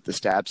show that the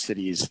Stab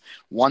Cities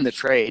won the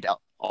trade,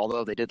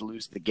 although they did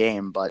lose the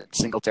game. But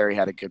Singletary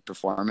had a good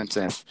performance.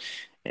 And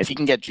if he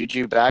can get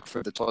Juju back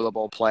for the Toilet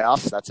Bowl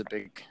playoffs, that's a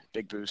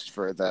big boost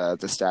for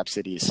the Stab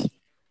Cities.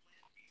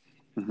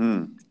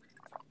 Mm-hmm.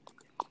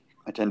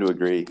 I tend to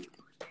agree.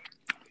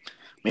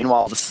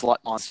 Meanwhile, the Slut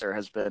Monster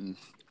has been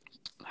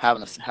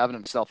having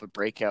himself a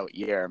breakout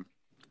year,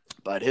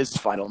 but his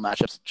final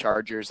matchups,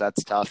 Chargers,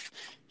 that's tough.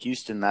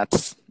 Houston,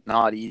 that's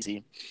not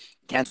easy.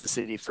 Kansas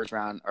City first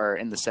round or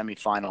in the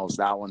semifinals,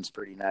 that one's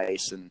pretty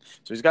nice. And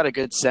so he's got a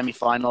good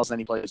semifinals. Then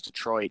he plays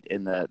Detroit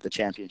in the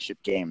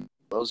championship game.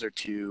 Those are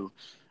two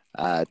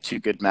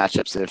good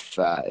matchups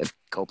if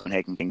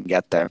Copenhagen can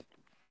get there.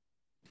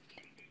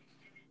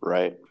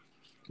 Right.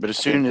 But as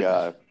soon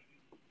as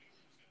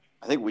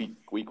I think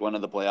week 1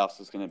 of the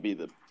playoffs is going to be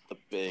the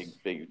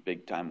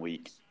big time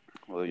week.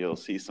 Well, you'll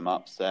see some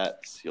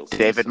upsets. You'll see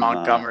David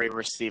Montgomery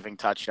receiving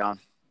touchdown.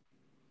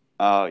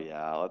 Oh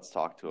yeah, let's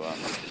talk to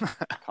him.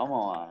 Come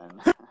on,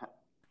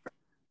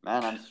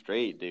 man, I'm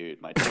straight,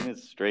 dude. My team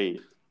is straight.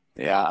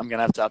 Yeah, I'm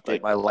gonna have to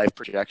update my life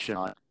projection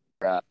on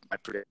my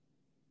prediction.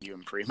 You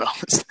and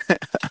Primos.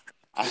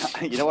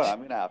 You know what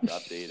I'm gonna have to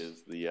update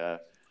is the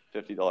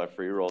 $50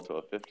 free roll to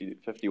a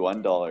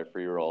 $51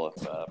 free roll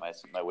if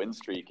my win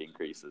streak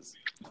increases.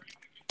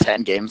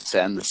 10 games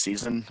to end the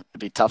season. It'd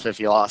be tough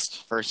if you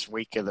lost first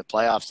week of the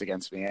playoffs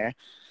against me, eh?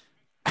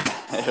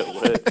 It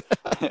would.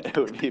 It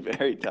would be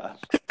very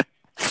tough.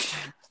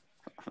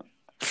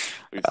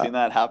 We've seen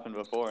that happen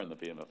before in the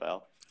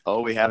PMFL.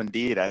 Oh, we have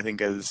indeed. I think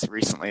as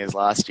recently as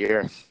last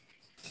year.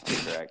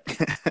 That's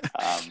correct.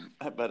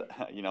 But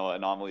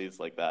anomalies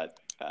like that,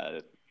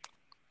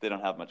 they don't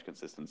have much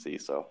consistency.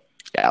 So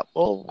yeah,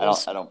 well,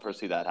 I don't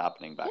foresee that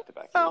happening back to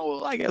back. Oh,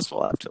 well, I guess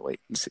we'll have to wait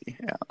and see.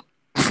 Yeah.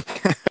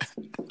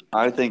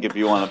 I think if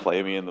you want to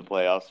play me in the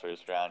playoffs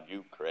first round,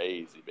 you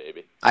crazy,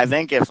 baby. I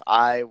think if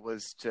I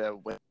was to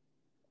win,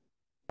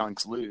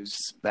 lose,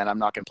 then I'm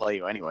not going to play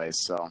you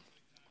anyways. So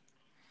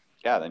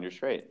yeah, then you're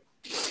straight.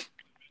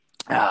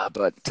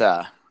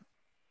 But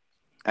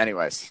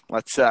anyways,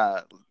 let's.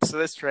 So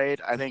this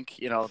trade, I think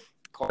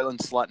Cortland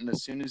Slutton,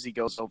 as soon as he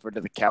goes over to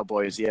the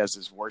Cowboys, he has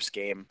his worst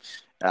game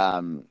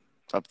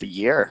of the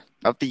year.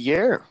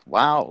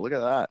 Wow, look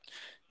at that.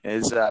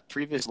 His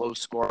previous low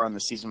score on the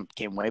season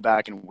came way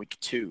back in week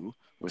 2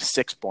 with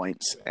 6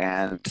 points,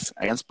 and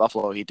against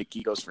Buffalo he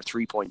goes for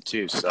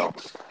 3.2. So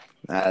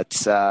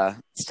that's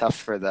it's tough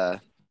for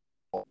the.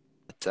 But,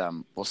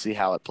 we'll see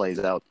how it plays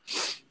out.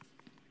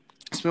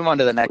 Let's move on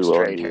to the next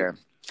trade here.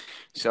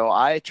 So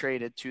I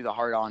traded to the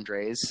Hard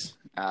Andres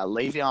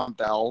Le'Veon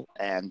Bell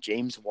and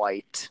James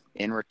White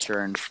in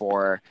return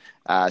for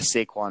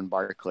Saquon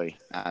Barkley.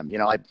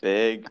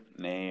 Big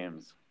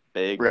names,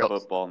 big real,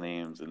 football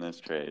names in this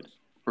trade.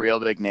 Real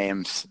big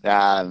names.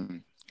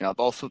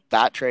 Both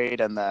that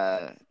trade and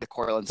the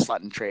Cortland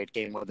Sutton trade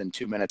came within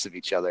 2 minutes of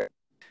each other.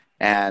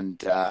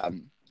 And,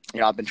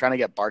 I've been trying to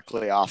get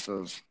Barkley off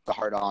of the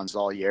hard-ons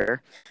all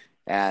year.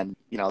 And,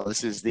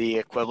 this is the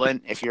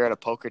equivalent. If you're at a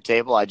poker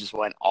table, I just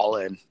went all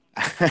in.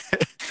 Did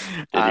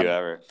you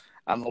ever?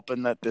 I'm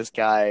hoping that this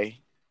guy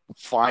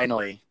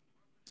finally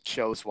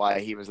shows why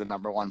he was the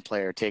number one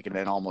player taken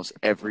in almost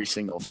every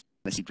single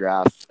fantasy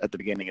draft at the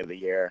beginning of the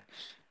year.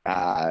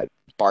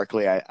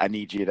 Barkley, I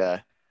need you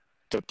to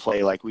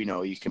play like we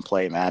know you can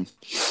play, man.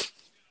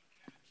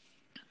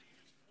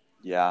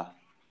 Yeah,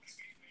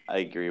 I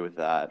agree with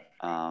that.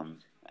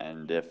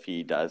 And if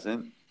he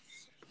doesn't,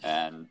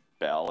 and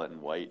Bell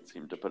and White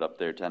seem to put up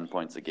their 10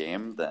 points a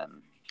game,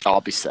 then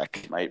I'll be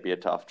sick. Might be a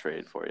tough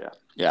trade for you.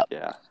 Yeah.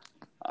 Yeah.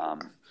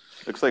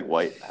 Looks like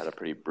White had a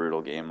pretty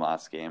brutal game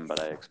last game, but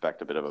I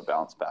expect a bit of a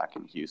bounce back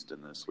in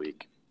Houston this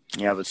week.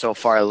 Yeah, but so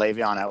far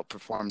Le'Veon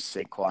outperforms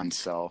Saquon.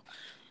 So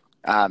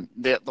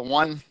the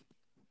one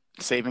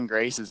saving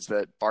grace is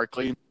that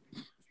Barkley,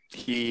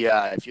 he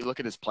if you look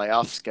at his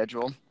playoff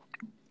schedule,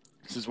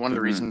 this is one of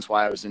the reasons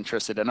why I was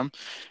interested in him,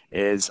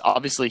 is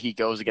obviously he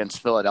goes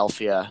against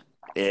Philadelphia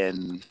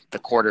in the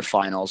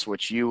quarterfinals,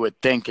 which you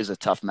would think is a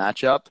tough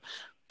matchup.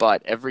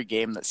 But every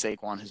game that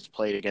Saquon has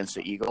played against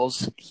the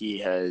Eagles, he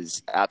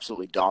has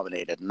absolutely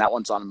dominated. And that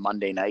one's on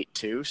Monday night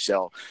too.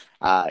 So,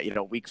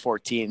 week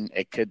 14,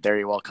 it could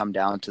very well come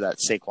down to that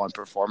Saquon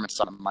performance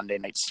on a Monday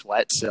night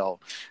sweat.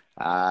 So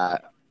I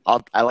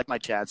like my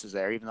chances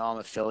there. Even though I'm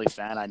a Philly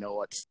fan, I know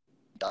what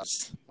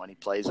does when he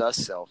plays us.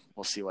 So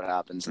we'll see what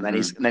happens. And then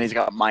he's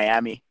got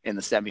Miami in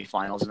the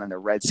semifinals and then the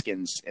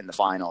Redskins in the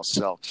finals.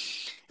 So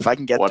if I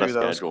can get through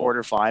those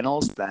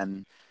quarterfinals,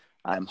 then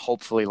I'm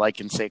hopefully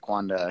liking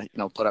Saquon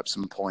to, put up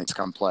some points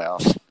come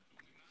playoffs.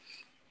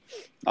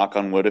 Knock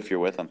on wood if you're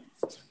with him.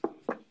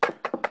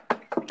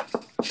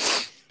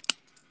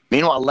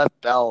 Meanwhile, Lev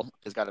Bell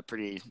has got a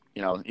pretty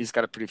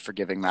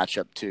forgiving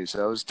matchup too.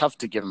 So it was tough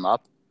to give him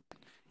up.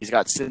 He's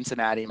got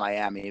Cincinnati,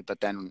 Miami, but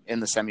then in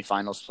the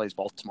semifinals plays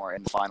Baltimore,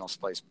 in the finals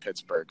plays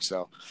Pittsburgh.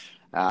 So,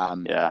 I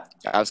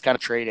was kind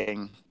of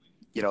trading,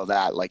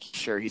 that like,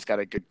 sure, he's got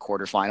a good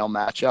quarterfinal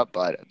matchup,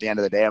 but at the end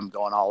of the day, I'm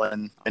going all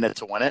in it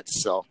to win it.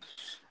 So,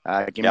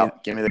 give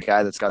me the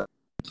guy that's got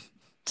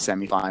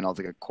semifinal,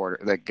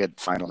 the good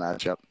final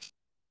matchup.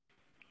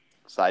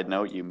 Side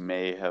note: you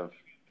may have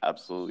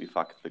absolutely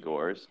fucked the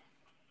Gores.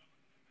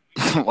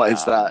 Why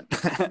is that?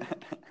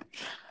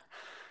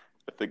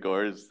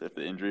 If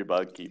the injury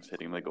bug keeps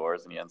hitting the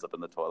Gores and he ends up in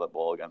the toilet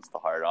bowl against the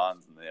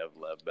hard-ons and they have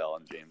Lev Bell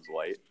and James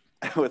White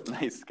with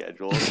nice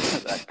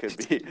schedules, that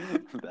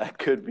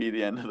could be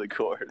the end of the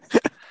Gores.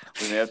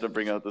 We may have to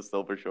bring out the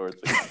silver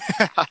shorts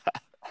again.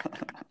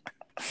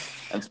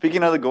 And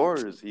speaking of the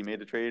Gores, he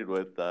made a trade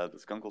with the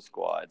Skunkle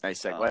Squad.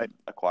 Nice segue.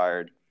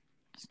 Acquired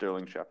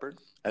Sterling Shepard.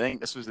 I think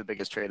this was the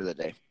biggest trade of the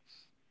day.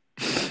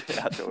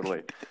 Yeah,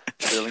 totally.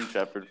 Sterling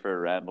Shepard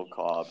for Randall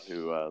Cobb,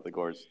 who the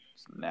Gores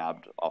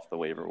nabbed off the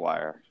waiver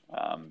wire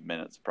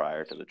minutes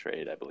prior to the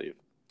trade, I believe.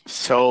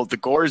 So the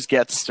Gores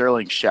get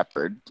Sterling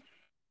Shepard,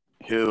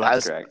 who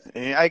That's has, correct.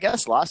 I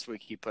guess last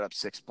week he put up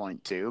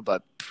 6.2,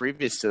 but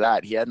previous to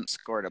that, he hadn't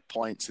scored a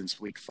point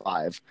since week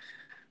 5.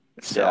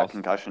 So, yeah,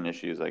 concussion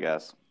issues, I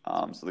guess.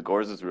 So the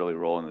Gores is really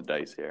rolling the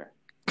dice here.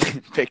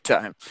 Big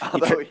time.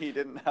 Although he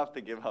didn't have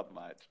to give up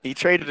much. He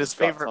traded his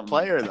favorite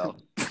player, though.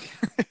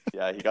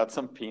 Yeah, he got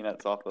some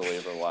peanuts off the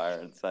waiver wire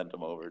and sent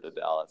him over to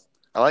Dallas.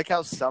 I like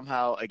how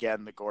somehow,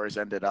 again, the Gores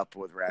ended up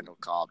with Randall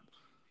Cobb.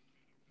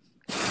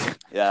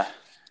 Yeah,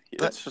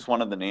 that's just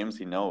one of the names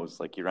he knows.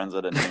 Like, he runs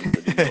out of names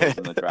that he knows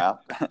in the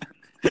draft.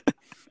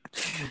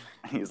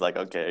 He's like,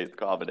 okay,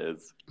 Cobb it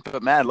is.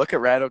 But, man, look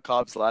at Randall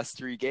Cobb's last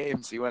 3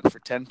 games. He went for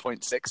 10.6,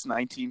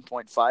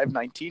 19.5,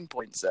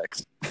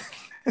 19.6.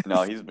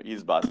 No,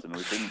 he's busting.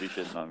 We shouldn't be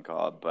shitting on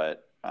Cobb,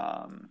 but,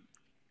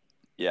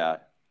 yeah,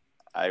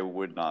 I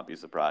would not be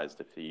surprised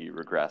if he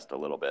regressed a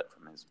little bit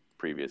from his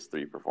previous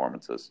 3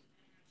 performances.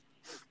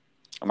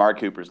 Amari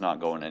Cooper's not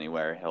going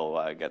anywhere.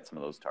 He'll get some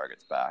of those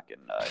targets back,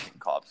 and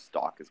Cobb's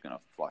stock is going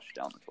to flush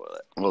down the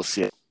toilet. We'll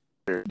see.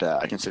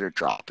 I considered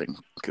dropping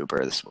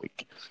Cooper this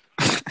week.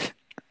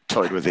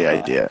 Toyed with the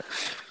idea.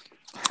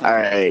 All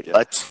right,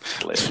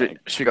 should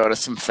we go to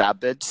some fab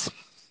bids?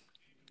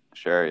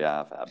 Sure,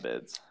 yeah, fab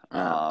bids.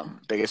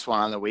 Biggest one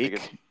on the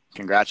week.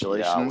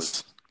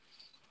 Congratulations.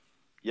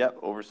 Yep,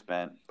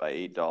 overspent by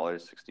 $8,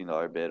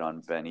 $16 bid on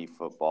Benny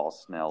Football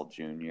Snell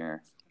Jr.,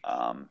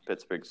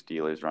 Pittsburgh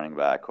Steelers running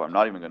back, who I'm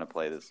not even going to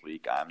play this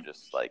week. I'm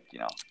just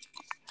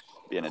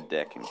being a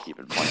dick and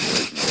keeping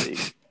points in the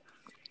league.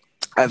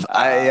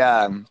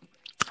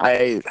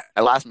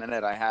 I last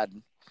minute I had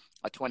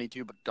a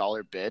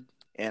 $22 bid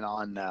in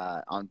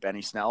on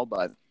Benny Snell,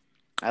 but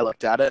I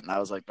looked at it and I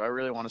was like, do I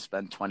really want to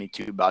spend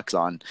 $22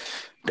 on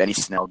Benny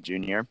Snell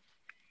Jr.?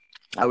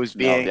 I was No,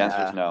 being the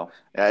answer is no.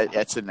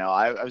 it's a no.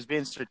 I was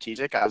being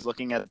strategic. I was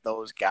looking at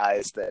those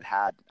guys that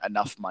had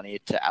enough money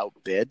to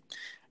outbid,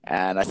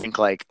 and I think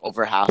like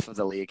over half of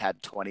the league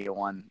had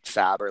 21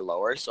 fab or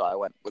lower. So I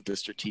went with the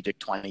strategic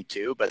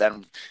 22. But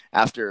then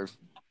after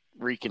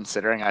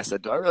reconsidering, I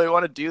said, "Do I really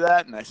want to do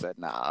that?" And I said,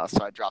 "Nah."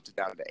 So I dropped it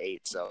down to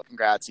 8. So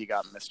congrats, you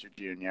got Mr.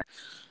 Junior.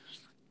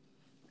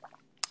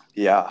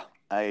 Yeah,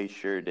 I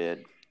sure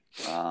did.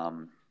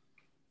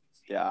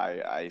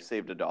 Yeah, I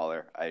saved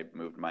 $1. I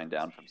moved mine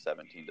down from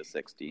 17 to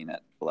 16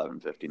 at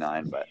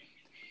 11:59, but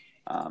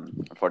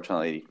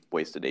unfortunately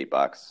wasted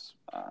 $8.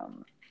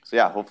 So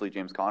yeah, hopefully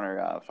James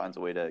Conner finds a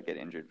way to get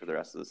injured for the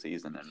rest of the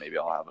season, and maybe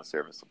I'll have a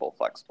serviceable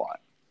flex spot.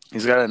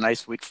 He's got a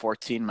nice Week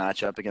 14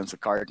 matchup against the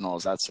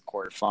Cardinals. That's the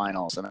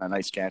quarterfinals, and a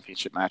nice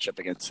championship matchup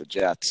against the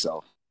Jets.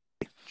 So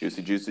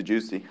Juicy, juicy,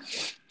 juicy.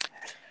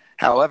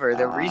 However,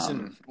 the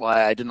reason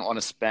why I didn't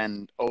want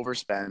to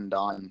overspend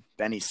on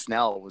Benny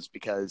Snell was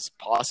because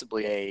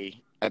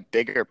possibly a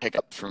bigger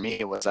pickup for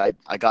me was I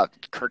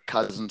got Kirk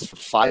Cousins for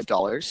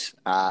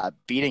 $5,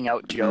 beating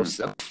out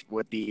Joseph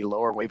with the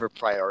lower waiver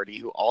priority,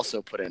 who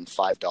also put in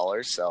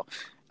 $5. So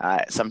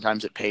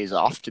sometimes it pays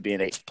off to be in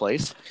 8th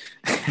place.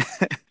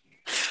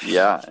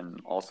 Yeah,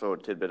 and also a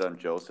tidbit on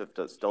Joseph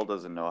that still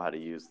doesn't know how to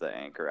use the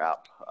Anchor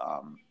app.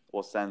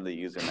 We'll send the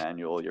user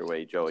manual your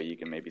way, Joey. You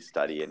can maybe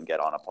study and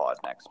get on a pod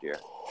next year.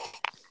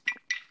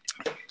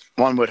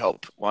 One would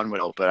hope.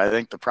 But I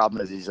think the problem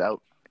is he's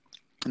out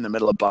in the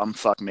middle of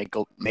bumfuck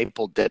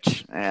Maple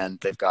Ditch, and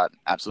they've got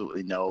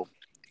absolutely no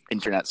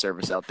internet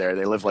service out there.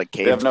 They live like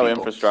cave They have no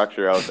people.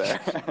 infrastructure out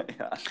there.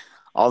 Yeah.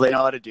 All they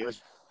know how to do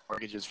is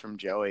mortgages from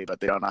Joey, but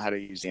they don't know how to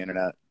use the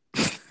internet.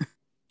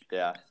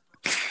 Yeah.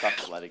 Tough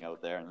sledding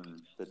out there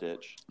in the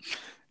ditch.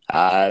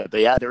 But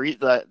yeah, the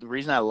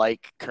reason I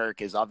like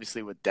Kirk is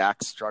obviously with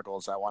Dak's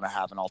struggles, I want to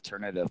have an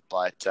alternative.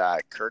 But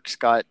Kirk's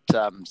got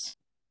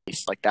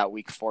like that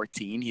Week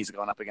 14, he's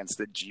going up against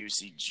the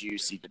juicy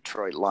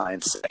Detroit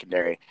Lions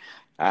secondary.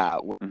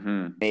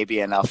 Maybe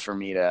enough for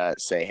me to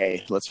say,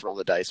 hey, let's roll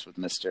the dice with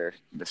Mr.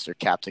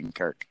 Captain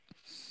Kirk.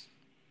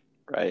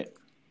 Right.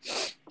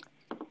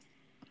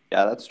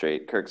 Yeah, that's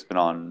straight. Kirk's been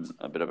on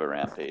a bit of a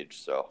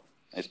rampage, so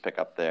nice pick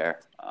up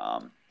there.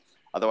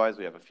 Otherwise,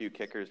 we have a few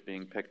kickers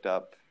being picked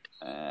up.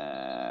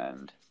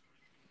 And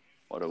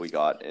what do we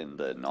got in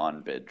the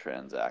non-bid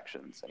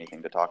transactions?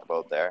 Anything to talk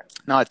about there?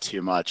 Not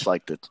too much.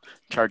 Like the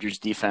Chargers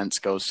defense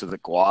goes to the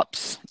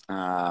Guaps.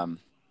 A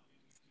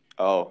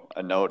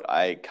note.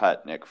 I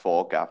cut Nick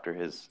Folk after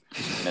his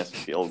missed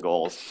field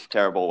goals.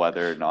 Terrible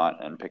weather or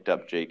not, and picked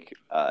up Jake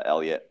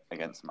Elliott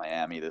against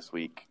Miami this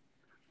week.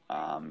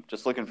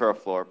 Just looking for a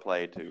floor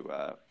play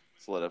to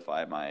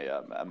solidify my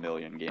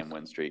 1,000,000 game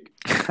win streak.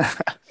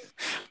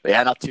 But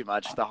yeah, not too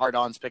much. The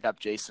hard-ons pick up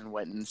Jason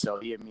Witten,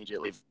 so he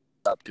immediately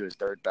up to his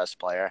third best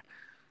player.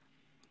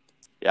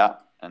 Yeah,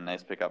 and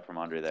nice pickup from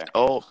Andre there.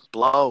 Oh,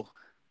 Blow.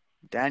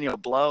 Daniel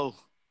Blow.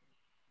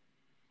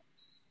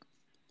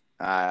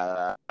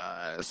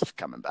 It's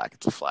coming back.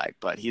 It's a flag,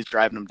 but he's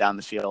driving him down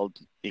the field.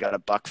 You got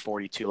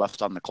 $1:42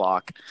 left on the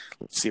clock.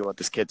 Let's see what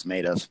this kid's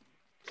made of.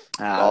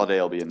 Holiday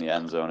will be in the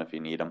end zone if you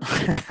need him.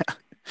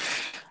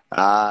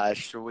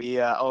 Should we?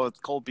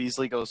 Cole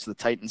Beasley goes to the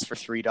Titans for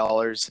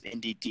 $3.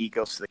 Indy D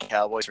goes to the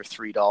Cowboys for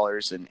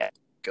 $3, and Ed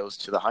goes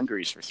to the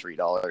Hungaries for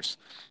 $3.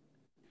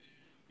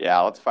 Yeah,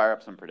 let's fire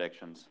up some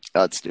predictions.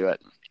 Let's do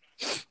it.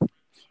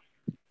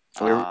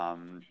 Do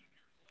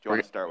you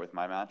want to start with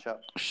my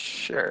matchup?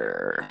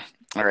 Sure.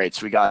 All right,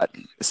 so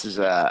this is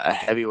a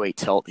heavyweight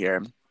tilt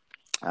here.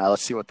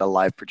 Let's see what the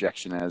live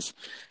projection is.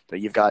 But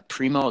you've got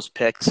Primo's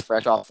picks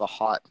fresh off a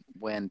hot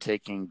win,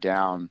 taking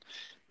down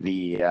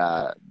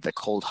the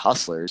Cold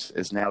Hustlers,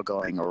 is now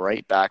going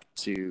right back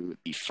to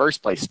the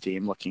first place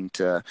team, looking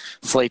to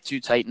slay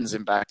 2 Titans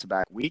in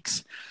back-to-back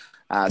weeks.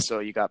 So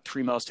you got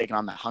Primos taking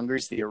on the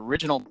Hungers. The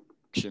original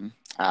prediction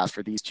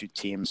for these two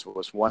teams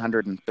was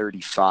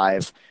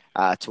 135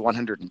 to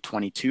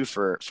 122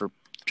 for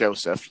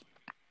Joseph.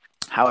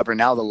 However,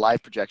 now the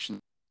live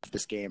projection of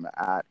this game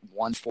at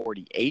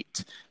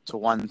 148 to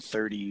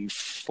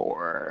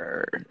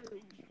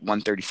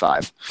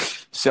 135.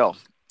 So,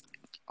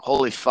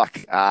 holy fuck.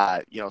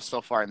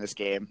 So far in this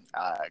game,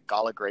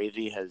 Gala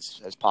Gravy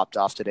has popped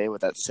off today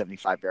with that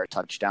 75-yard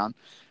touchdown.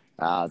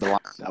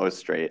 That was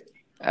straight.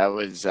 That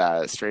was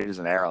straight as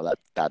an arrow,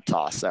 that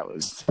toss. That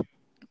was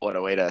what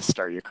a way to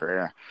start your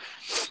career.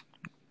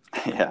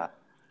 Yeah.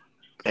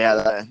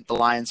 Yeah, the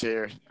Lions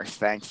are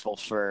thankful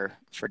for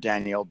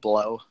Daniel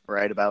Blow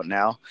right about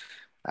now.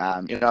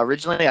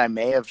 Originally I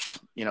may have,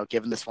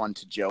 given this one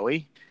to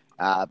Joey,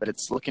 but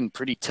it's looking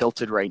pretty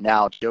tilted right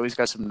now. Joey's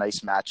got some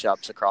nice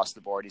matchups across the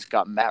board. He's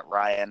got Matt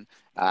Ryan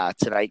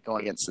tonight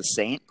going against the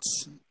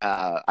Saints.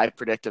 I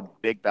predict a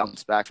big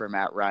bounce back for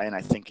Matt Ryan.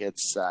 I think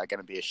it's going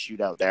to be a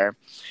shootout there.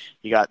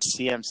 You got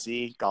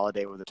CMC,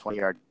 Galladay with a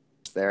 20-yard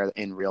there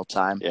in real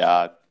time.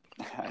 Yeah,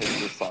 I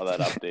just saw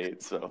that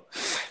update. So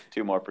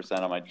 2% more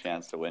on my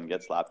chance to win.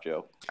 Get slapped,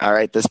 Joe. All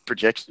right, this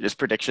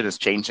prediction is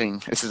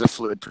changing. This is a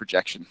fluid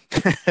projection.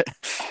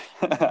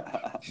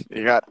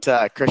 You got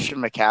Christian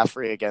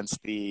McCaffrey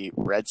against the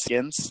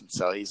Redskins,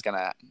 so he's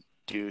gonna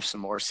do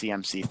some more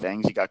CMC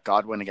things. You got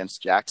Godwin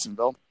against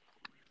Jacksonville.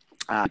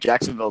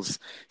 Jacksonville's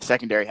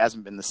secondary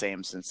hasn't been the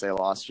same since they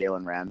lost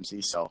Jalen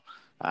Ramsey. So,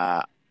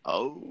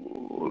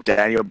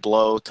 Daniel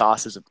Blow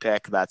tosses a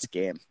pick. That's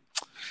game.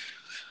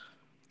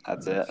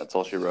 That's it. That's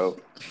all she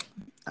wrote.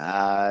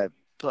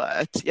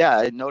 But yeah,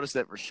 I noticed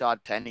that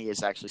Rashad Penny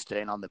is actually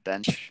staying on the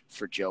bench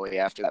for Joey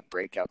after that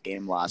breakout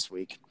game last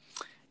week.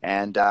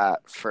 And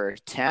for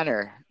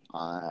Tanner,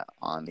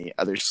 on the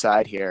other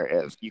side here,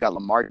 if you got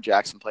Lamar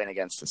Jackson playing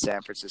against the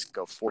San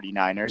Francisco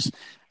 49ers,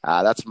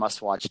 that's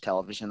must-watch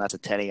television. That's a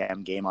 10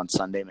 a.m. game on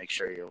Sunday. Make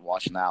sure you're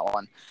watching that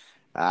one.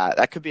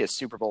 That could be a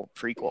Super Bowl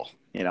prequel,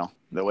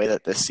 the way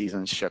that this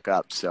season shook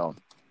up. So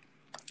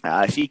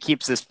if he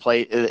keeps his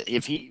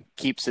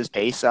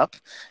pace up,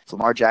 if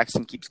Lamar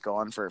Jackson keeps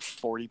going for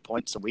 40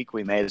 points a week,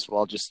 we may as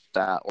well just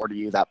order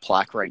you that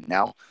plaque right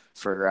now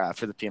for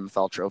the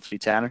PMFL trophy,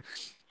 Tanner.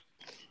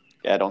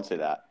 Yeah, don't say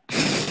that.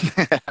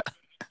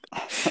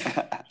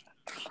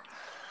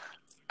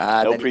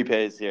 No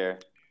prepays here.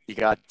 You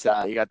got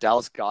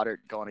Dallas Goedert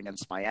going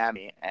against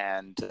Miami,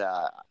 and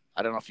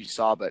I don't know if you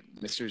saw, but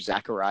Mr.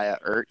 Zachariah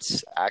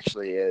Ertz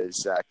actually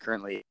is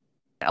currently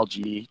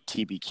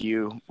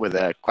LGBTQ with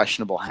a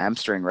questionable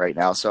hamstring right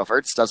now. So if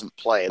Ertz doesn't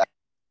play, that's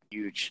a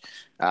huge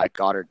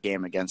Goddard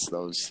game against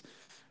those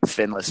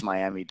finless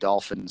Miami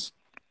Dolphins.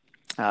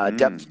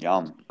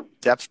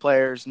 Depth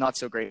players, not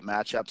so great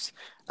matchups.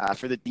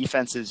 For the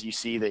defenses, you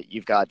see that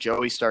you've got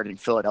Joey starting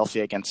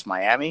Philadelphia against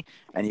Miami,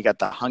 and you got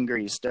the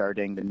Hungries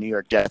starting the New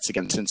York Jets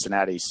against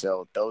Cincinnati.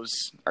 So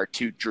those are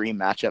two dream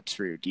matchups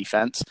for your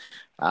defense.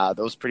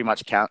 Those pretty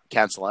much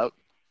cancel out.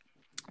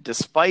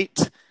 Despite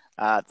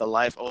the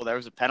live, there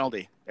was a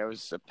penalty.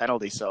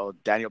 So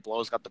Daniel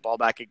Blow's got the ball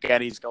back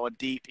again. He's going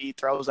deep. He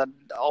throws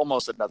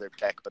almost another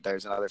pick, but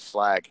there's another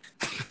flag.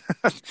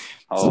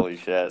 Holy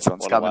shit.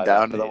 Someone's coming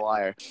down to the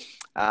wire.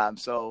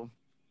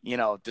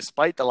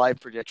 Despite the live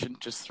prediction,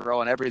 just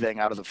throwing everything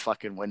out of the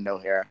fucking window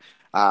here,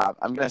 I'm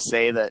going to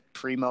say that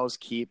Primoz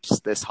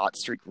keeps this hot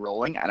streak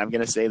rolling, and I'm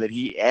going to say that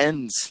he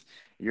ends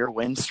your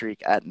win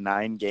streak at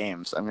 9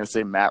 games. I'm going to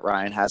say Matt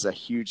Ryan has a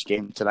huge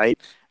game tonight,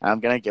 and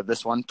I'm going to give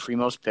this one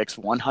Primoz picks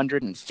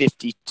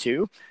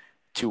 152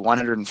 to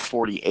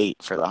 148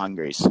 for the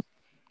Hungries.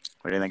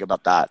 What do you think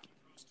about that?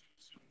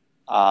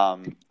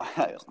 Man,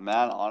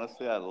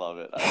 honestly, I love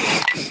it. I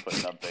love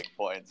putting up big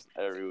points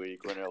every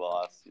week, win or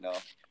loss,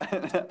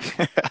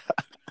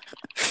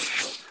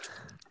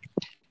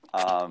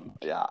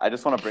 Yeah, I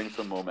just want to bring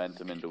some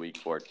momentum into week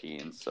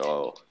 14.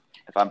 So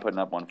if I'm putting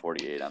up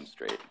 148, I'm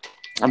straight.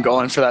 I'm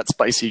going for that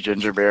spicy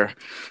ginger beer.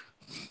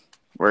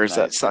 Where's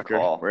that sucker?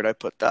 Where'd I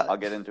put that? I'll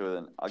get into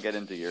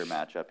your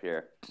matchup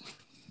here.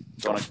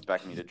 Don't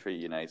expect me to treat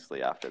you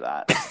nicely after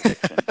that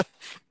prediction.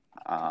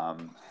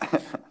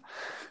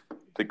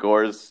 The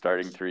Gore's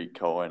starting Tariq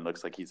Cohen.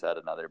 Looks like he's had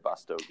another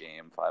busto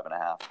game,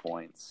 5.5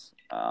 points.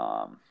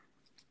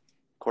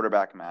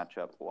 Quarterback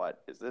matchup.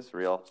 What is this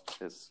real?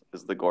 Is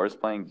the Gore's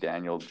playing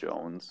Daniel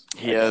Jones?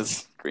 He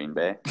is. Green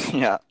Bay.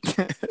 Yeah.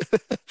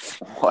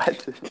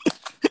 What?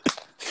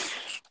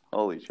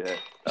 Holy shit!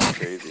 That's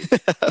crazy.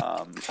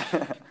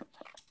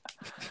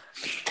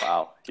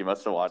 Wow, he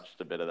must have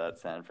watched a bit of that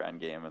San Fran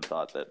game and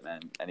thought that,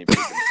 man, anybody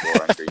can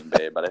score on Green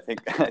Bay. But I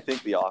think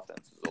the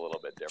offense is a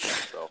little bit different.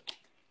 So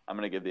I'm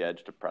going to give the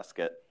edge to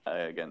Prescott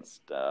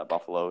against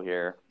Buffalo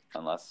here.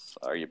 Unless,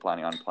 are you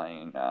planning on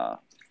playing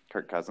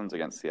Kirk Cousins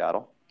against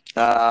Seattle?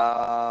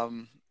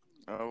 No,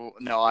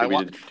 I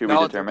want to be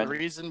determined. The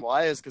reason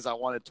why is because I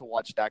wanted to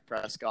watch Dak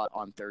Prescott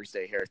on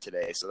Thursday here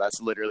today. So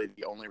that's literally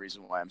the only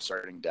reason why I'm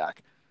starting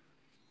Dak.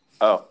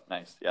 Oh,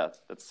 nice. Yeah,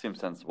 that seems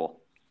sensible.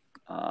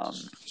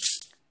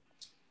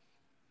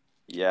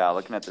 Yeah,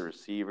 looking at the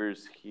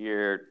receivers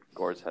here,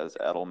 Gores has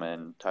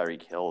Edelman,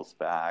 Tyreek Hill's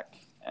back,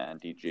 and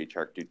DJ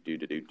Chark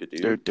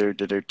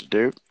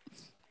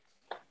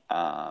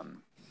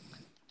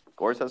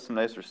Gores has some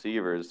nice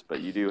receivers,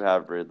 but you do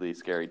have Ridley,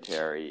 Scary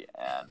Terry,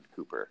 and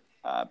Cooper.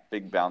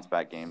 Big bounce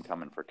back game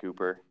coming for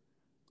Cooper.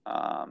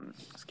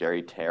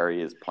 Scary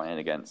Terry is playing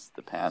against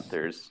the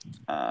Panthers.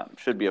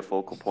 Should be a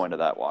focal point of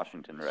that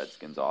Washington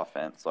Redskins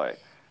offense. So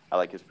I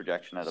like his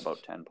projection at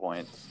about 10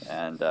 points.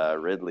 And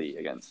Ridley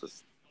against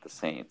the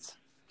Saints.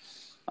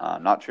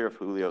 Not sure if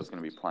Julio is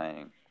going to be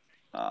playing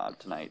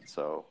tonight.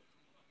 So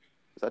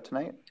is that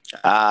tonight?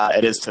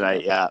 It is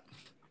tonight, yeah.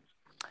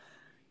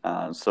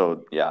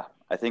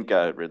 I think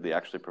Ridley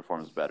actually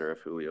performs better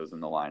if Julio's in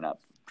the lineup,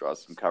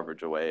 draws some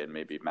coverage away, and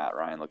maybe Matt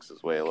Ryan looks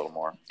his way a little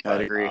more.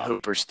 I'd agree.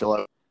 Hooper's still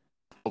out,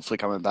 hopefully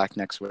coming back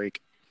next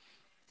week.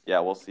 Yeah,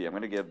 we'll see. I'm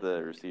going to give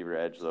the receiver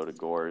edge, though, to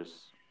Gores.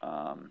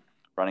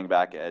 Running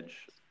back edge,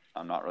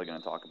 I'm not really going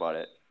to talk about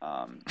it.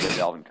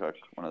 Dalvin Cook,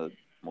 one of the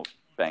most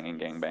banging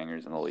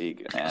gangbangers in the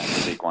league, and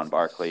Saquon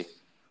Barkley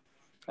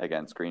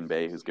against Green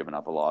Bay, who's given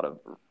up a lot of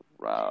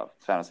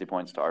fantasy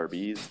points to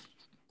RBs.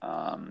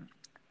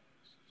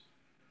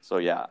 So,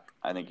 yeah,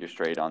 I think you're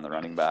straight on the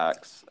running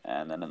backs.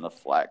 And then in the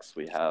flex,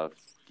 we have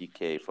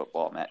DK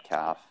football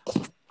Metcalf,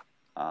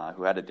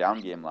 who had a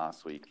down game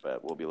last week,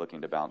 but will be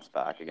looking to bounce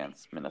back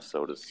against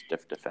Minnesota's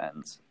stiff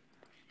defense.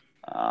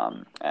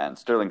 And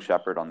Sterling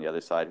Shepard on the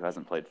other side, who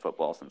hasn't played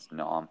football since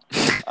Nom.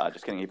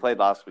 Just kidding, he played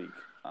last week.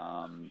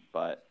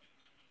 But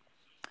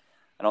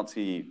I don't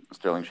see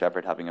Sterling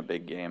Shepard having a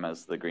big game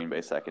as the Green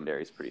Bay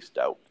secondary is pretty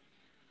stout.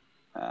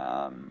 So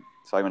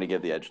I'm going to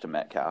give the edge to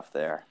Metcalf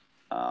there.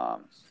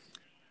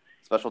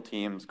 Special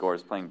teams,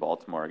 Gore's playing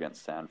Baltimore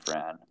against San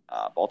Fran.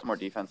 Baltimore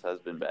defense has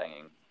been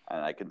banging,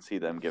 and I can see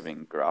them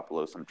giving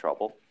Garoppolo some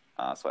trouble.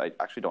 So I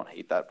actually don't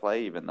hate that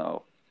play, even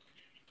though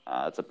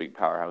it's a big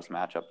powerhouse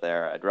matchup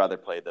there. I'd rather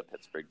play the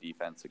Pittsburgh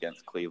defense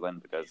against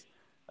Cleveland because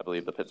I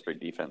believe the Pittsburgh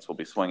defense will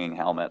be swinging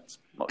helmets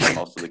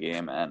most of the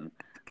game, and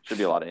should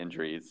be a lot of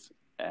injuries.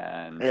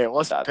 And it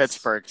was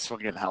Pittsburgh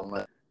swinging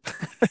helmet.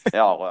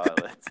 Yeah, well,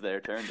 it's their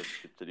turn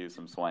to do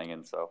some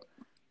swinging. So,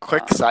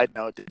 quick side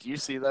note: did you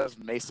see those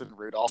Mason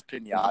Rudolph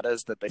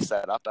pinatas that they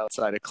set up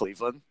outside of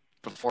Cleveland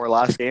before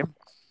last game?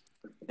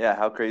 Yeah,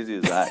 how crazy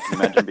is that? Can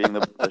you imagine being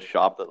the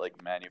shop that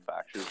like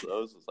manufactures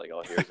those? It's like,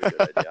 oh, here's a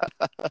good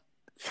idea.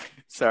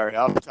 Sorry,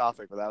 off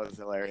topic, but that was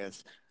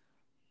hilarious.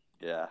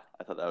 Yeah,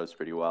 I thought that was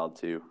pretty wild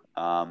too.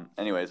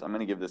 Anyways, I'm going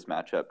to give this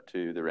matchup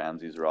to the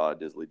Ramsey's Raw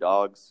Disley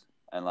Dogs,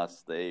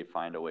 unless they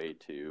find a way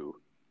to,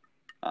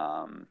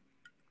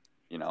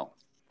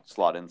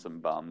 slot in some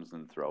bums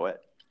and throw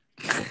it,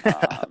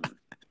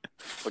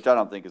 which I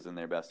don't think is in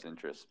their best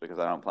interest because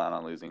I don't plan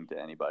on losing to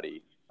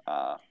anybody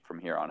from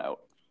here on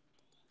out.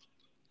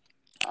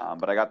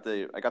 But I got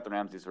the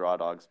Ramsey's Raw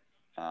Dogs.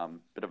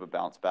 Bit of a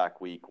bounce back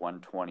week,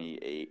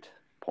 128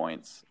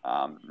 points.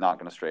 Not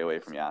going to stray away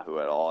from Yahoo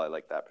at all. I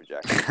like that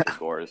projection.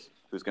 Scores.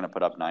 Who's going to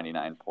put up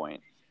 99.9?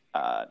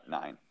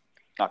 Not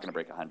going to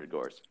break 100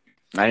 Gores.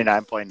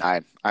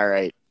 99.9. All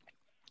right.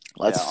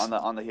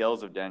 On the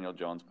heels of Daniel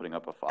Jones putting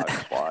up a 5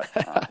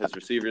 spot, his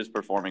receivers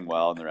performing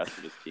well, and the rest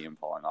of his team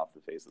falling off the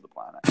face of the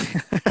planet.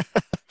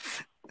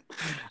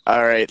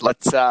 All right,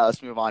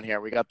 let's move on here.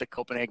 We got the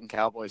Copenhagen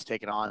Cowboys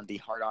taking on the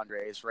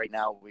Hart-Andres. Right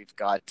now, we've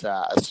got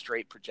a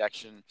straight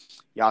projection.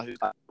 Yahoo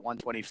got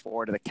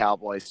 124 to the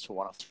Cowboys to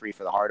 103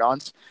 for the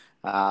Hart-Ons.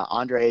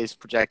 Andres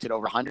projected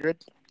over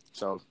 100,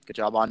 so good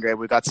job, Andre.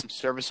 We've got some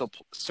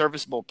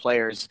serviceable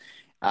players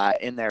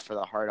in there for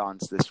the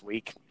Hart-Ons this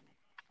week.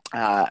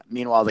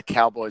 Meanwhile, the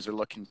Cowboys are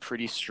looking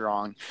pretty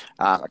strong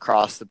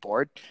across the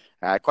board.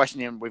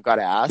 Question we've got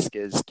to ask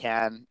is,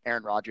 can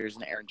Aaron Rodgers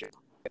and Aaron Jones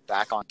get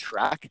back on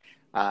track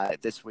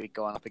this week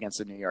going up against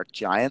the New York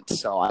Giants?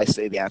 So I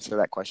say the answer to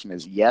that question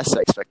is yes. I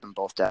expect them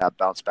both to have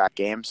bounce-back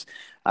games.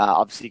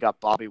 Obviously, you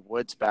got Bobby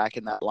Woods back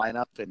in that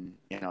lineup, and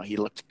he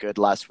looked good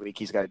last week.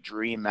 He's got a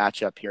dream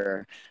matchup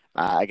here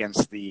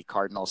against the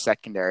Cardinals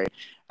secondary.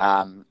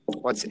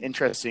 What's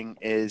interesting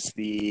is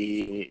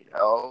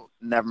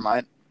never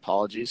mind.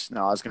 Apologies.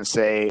 No, I was going to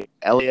say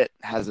Elliott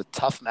has a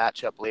tough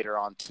matchup later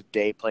on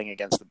today playing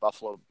against the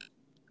Buffalo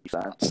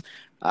defense.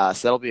 So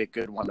that'll be a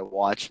good one to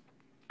watch.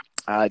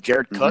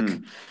 Jared Cook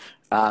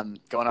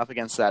going up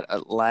against that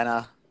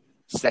Atlanta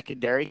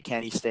secondary.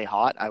 Can he stay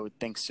hot? I would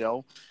think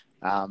so.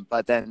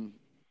 But then,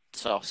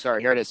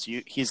 here it is.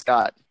 He's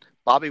got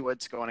Bobby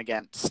Woods going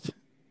against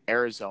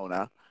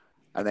Arizona.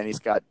 And then he's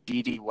got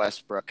D.D.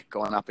 Westbrook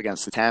going up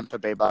against the Tampa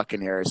Bay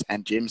Buccaneers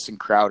and Jameson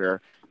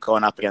Crowder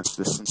going up against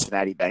the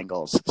Cincinnati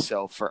Bengals.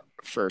 So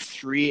for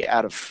 3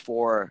 out of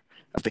 4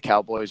 of the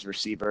Cowboys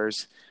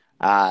receivers,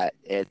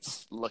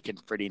 it's looking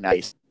pretty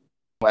nice.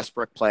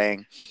 Westbrook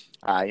playing,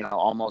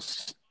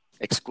 almost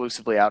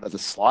exclusively out of the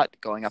slot,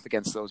 going up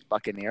against those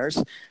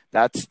Buccaneers.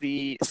 That's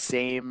the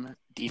same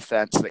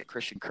defense that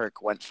Christian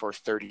Kirk went for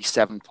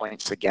 37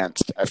 points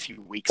against a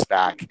few weeks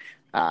back.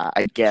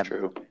 Again,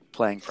 true.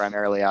 Playing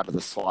primarily out of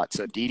the slot.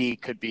 So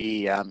Dede could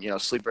be,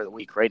 sleeper of the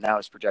week. Right now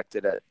is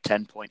projected at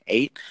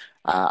 10.8.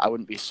 I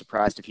wouldn't be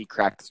surprised if he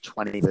cracked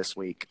 20 this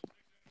week.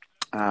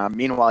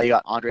 Meanwhile, you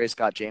got Andres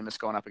Scott Jameis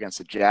going up against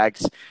the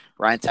Jags.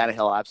 Ryan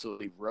Tannehill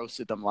absolutely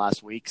roasted them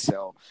last week.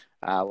 So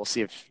we'll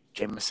see if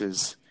Jameis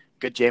is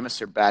good Jameis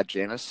or bad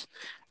Jameis.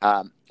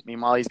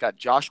 Meanwhile, he's got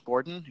Josh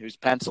Gordon, who's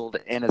penciled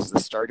in as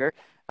the starter.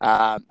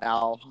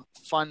 Now,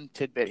 fun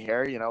tidbit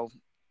here,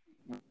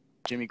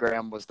 Jimmy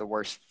Graham was the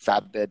worst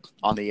fab bid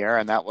on the air,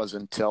 and that was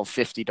until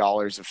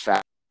 $50 of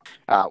fab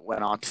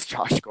went on to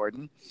Josh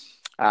Gordon.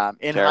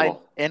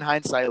 In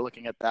hindsight,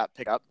 looking at that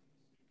pickup,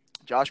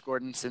 Josh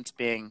Gordon, since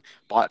being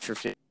bought for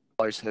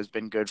 $50, has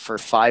been good for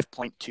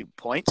 5.2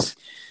 points.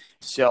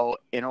 So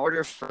in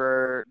order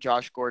for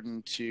Josh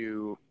Gordon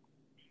to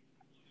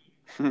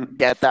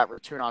get that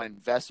return on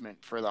investment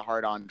for the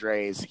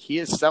Hart-Andres, he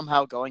is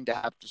somehow going to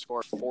have to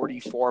score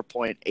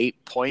 44.8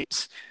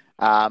 points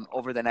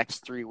over the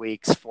next 3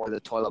 weeks for the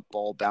toilet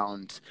bowl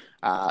bound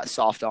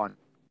soft on.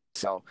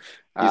 So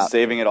he's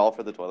saving it all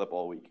for the toilet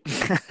bowl week.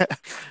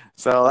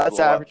 So that's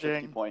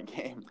averaging 50-point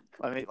game.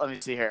 Let me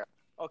see here.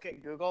 Okay,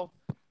 Google,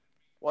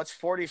 what's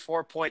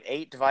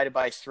 44.8 divided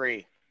by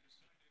 3?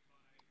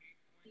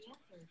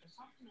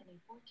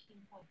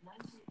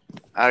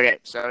 Okay,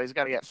 so he's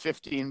got to get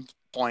 15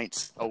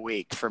 points a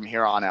week from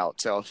here on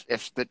out. So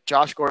if the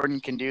Josh Gordon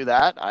can do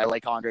that, I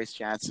like Andre's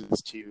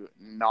chances to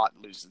not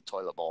lose the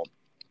toilet bowl.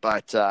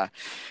 But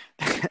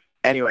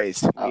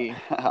anyways,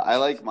 I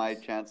like my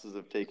chances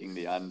of taking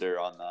the under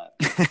on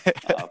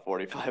that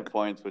 45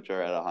 points, which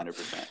are at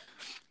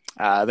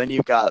 100%. Then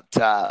you've got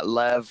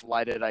Lev.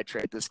 Why did I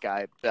trade this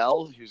guy?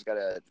 Bell, who's got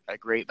a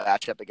great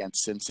matchup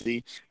against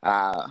Cincy.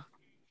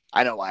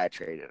 I know why I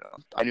traded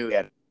him. I knew he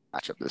had a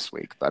matchup this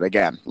week. But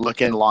again,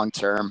 looking long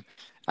term,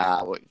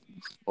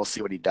 we'll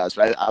see what he does.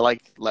 But I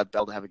like Lev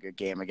Bell to have a good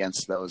game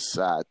against those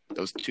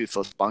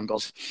toothless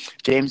bungles.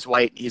 James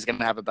White, he's going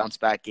to have a bounce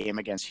back game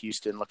against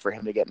Houston. Look for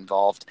him to get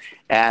involved.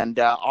 And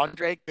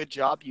Andre, good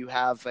job. You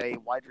have a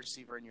wide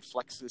receiver in your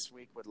flex this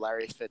week with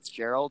Larry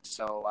Fitzgerald.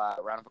 So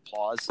round of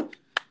applause.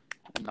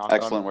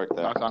 Excellent work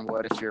there. Knock on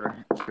wood if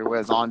you're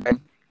with Andre.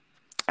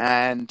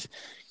 And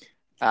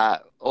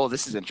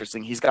this is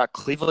interesting. He's got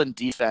Cleveland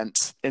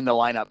defense in the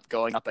lineup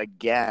going up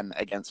again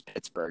against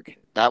Pittsburgh.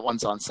 That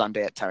one's on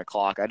Sunday at 10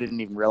 o'clock. I didn't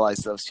even realize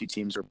those two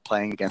teams were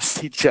playing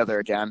against each other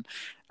again.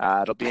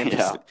 It'll be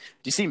interesting. Yeah.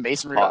 Do you see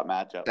Mason Rudolph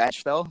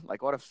bench, though?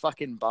 Like, what a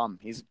fucking bum.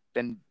 He's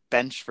been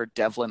benched for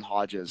Devlin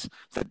Hodges,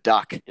 the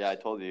Duck. Yeah, I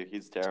told you.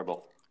 He's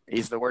terrible.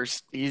 He's the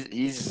worst.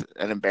 He's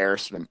an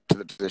embarrassment to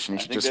the position.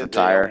 He should just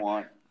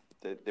retire.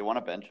 They want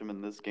to bench him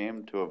in this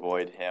game to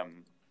avoid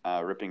him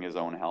ripping his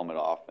own helmet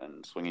off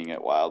and swinging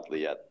it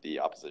wildly at the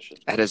opposition.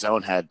 At his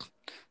own head.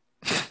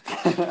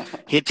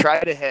 He'd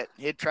try to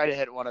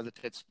hit one of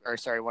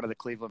the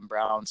Cleveland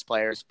Browns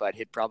players, but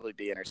he'd probably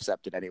be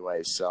intercepted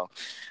anyways. So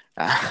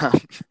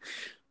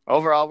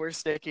overall, we're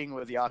sticking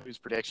with Yahoo's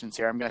predictions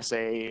here. I'm going to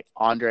say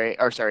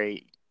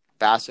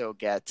Basso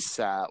gets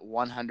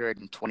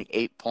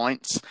 128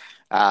 points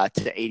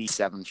to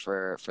 87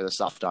 for the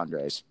soft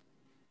Andres.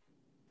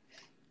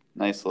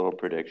 Nice little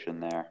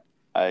prediction there.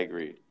 I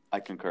agree. I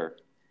concur.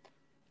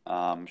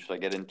 Should I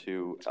get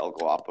into El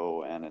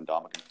Guapo and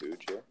Indomitian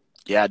Foods here?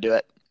 Yeah, do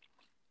it.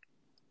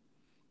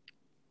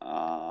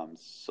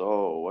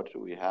 So what do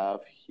we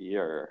have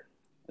here?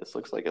 This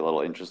looks like a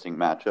little interesting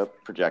matchup.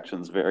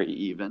 Projections very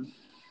even.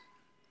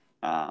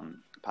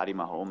 Patty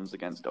Mahomes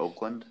against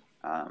Oakland.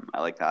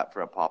 I like that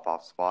for a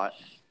pop-off spot.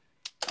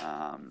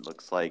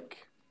 Looks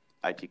like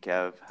IT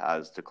Kev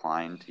has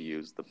declined to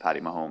use the Patty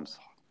Mahomes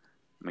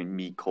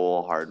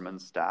Mecole Hardman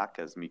stack,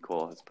 as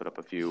Mecole has put up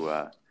a few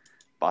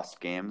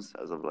bust games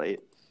as of late.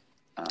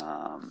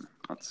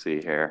 Let's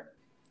see here.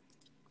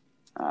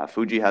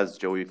 Fuji has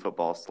Joey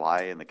Football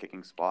Sly in the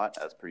kicking spot,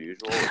 as per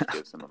usual, which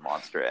gives him a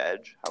monster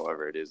edge.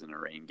 However, it is in a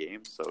rain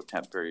game, so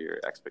temper your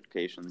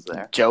expectations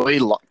there. Joey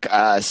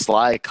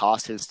Sly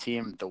cost his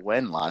team the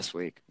win last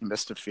week. He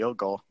missed a field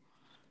goal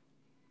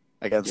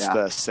against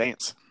the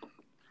Saints.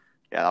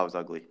 Yeah, that was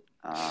ugly.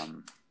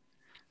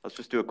 Let's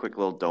just do a quick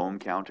little dome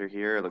counter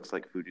here. It looks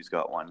like Fuji's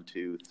got 1,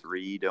 2,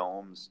 3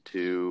 domes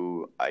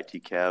to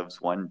IT Kev's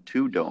 1,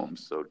 2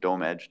 domes. So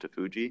dome edge to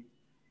Fuji.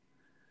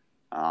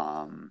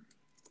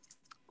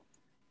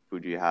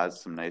 Fuji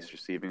has some nice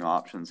receiving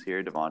options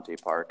here.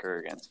 Devontae Parker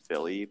against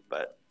Philly,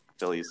 but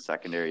Philly's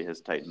secondary has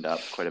tightened up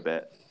quite a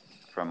bit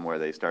from where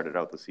they started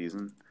out the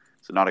season.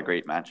 So not a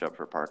great matchup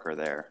for Parker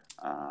there.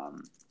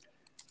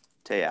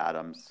 Tay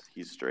Adams,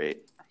 he's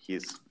straight.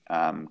 He's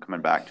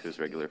coming back to his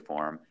regular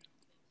form.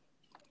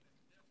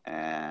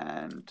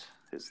 And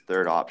his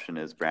third option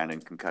is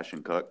Brandon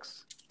Concussion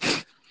Cooks,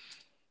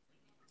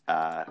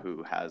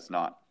 who has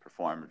not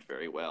performed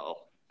very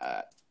well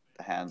at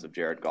the hands of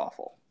Jared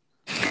Goffel.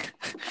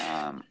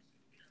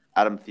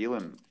 Adam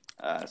Thielen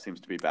seems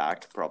to be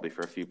back probably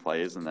for a few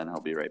plays, and then he'll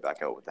be right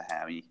back out with the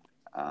hammy.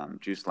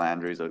 Juice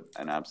Landry's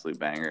an absolute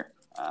banger.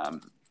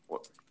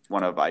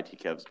 One of IT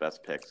Kev's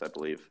best picks, I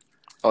believe.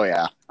 Oh,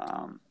 yeah.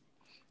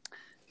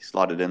 He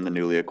slotted in the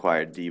newly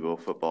acquired Debo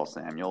Football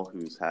Samuel,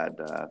 who's had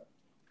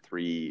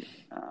 3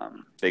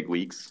 big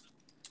weeks,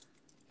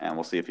 and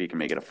we'll see if he can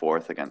make it a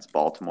 4th against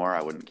Baltimore.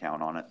 I wouldn't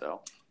count on it,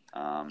 though.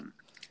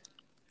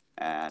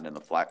 And in the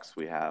flex,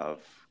 we have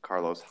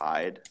Carlos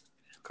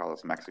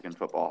Mexican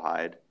Football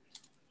Hyde,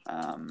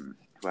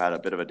 who had a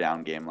bit of a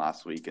down game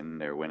last week in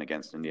their win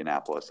against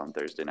Indianapolis on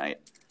Thursday night.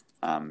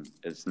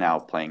 Is now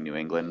playing New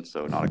England,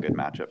 so not a good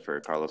matchup for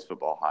Carlos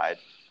Football Hyde.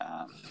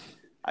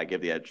 I give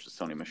the edge to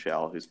Sony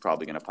Michel, who's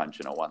probably going to punch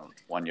in a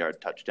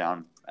one-yard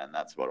touchdown, and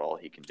that's about all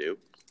he can do.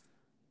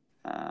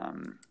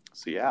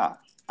 So yeah,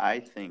 I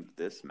think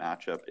this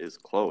matchup is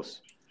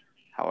close.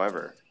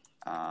 However,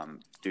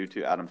 due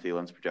to Adam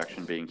Thielen's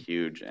projection being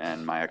huge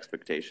and my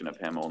expectation of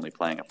him only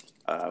playing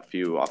a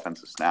few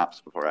offensive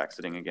snaps before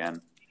exiting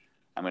again,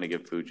 I'm going to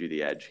give Fuji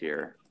the edge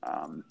here,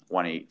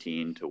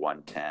 118 to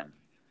 110.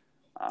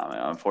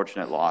 An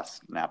unfortunate loss,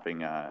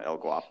 napping El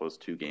Guapo's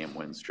 2-game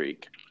win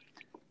streak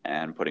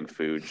and putting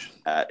Fuji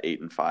at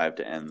 8-5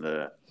 to end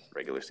the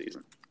regular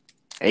season.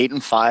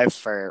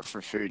 8-5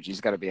 for Fuji. He's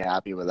got to be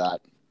happy with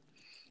that.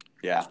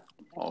 Yeah.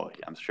 Oh,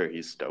 I'm sure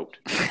he's stoked.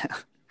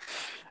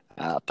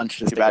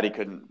 Too bad he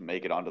couldn't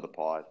make it onto the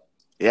pod.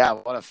 Yeah,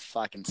 what a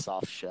fucking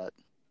soft shit.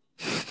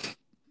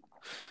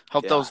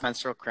 Hope those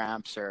menstrual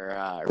cramps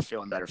are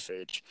feeling better,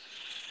 Fuji.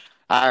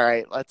 All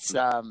right, let's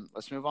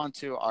move on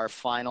to our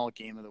final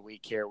game of the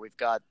week here. We've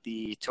got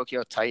the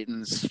Tokyo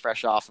Titans,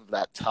 fresh off of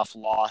that tough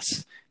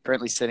loss,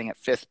 currently sitting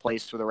at 5th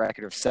place with a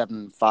record of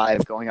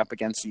 7-5, going up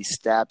against the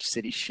Stab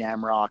City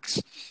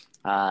Shamrocks,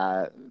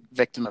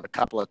 victim of a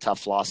couple of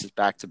tough losses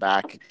back to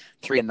back.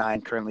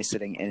 3-9, currently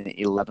sitting in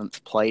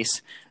 11th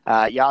place.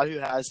 Yahoo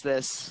has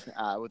this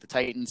with the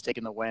Titans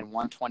taking the win,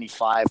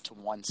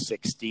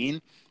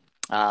 125-116.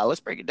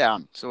 Let's break it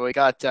down. So we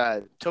got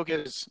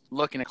Tokyo's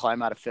looking to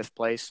climb out of 5th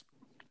place.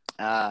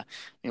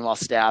 Meanwhile,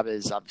 Stab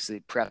is obviously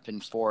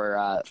prepping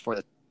for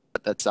the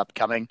that's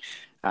upcoming.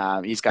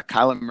 He's got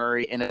Kyler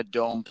Murray in a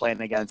dome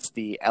playing against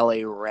the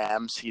LA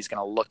Rams. He's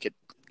going to look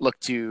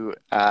to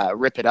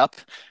rip it up.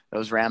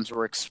 Those Rams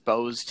were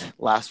exposed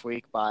last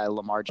week by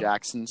Lamar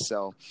Jackson,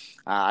 so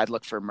I'd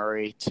look for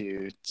Murray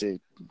to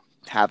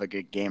have a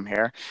good game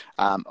here.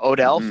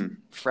 Odell,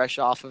 fresh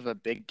off of a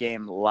big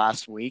game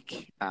last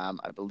week,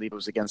 I believe it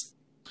was against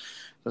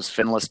those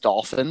finless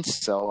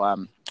Dolphins.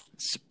 So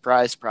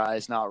surprise,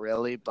 not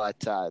really.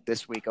 But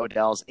this week,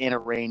 Odell's in a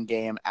rain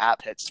game at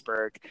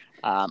Pittsburgh.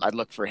 I'd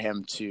look for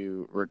him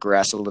to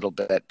regress a little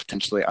bit,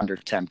 potentially under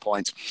 10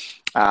 points.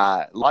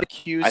 A lot of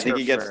cues. I think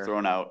he gets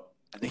thrown out.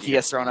 I think he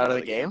gets thrown out of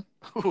the game?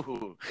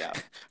 Yeah.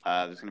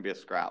 There's going to be a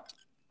scrap.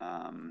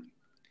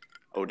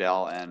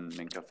 Odell and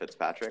Minka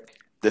Fitzpatrick.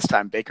 This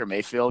time Baker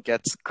Mayfield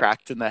gets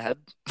cracked in the head.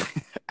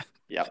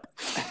 Yep.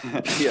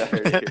 Yeah,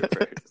 heard it here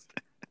first.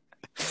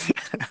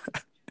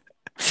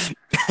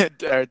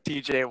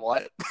 TJ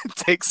Watt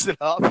takes it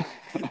up,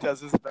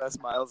 does his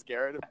best Myles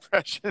Garrett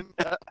impression.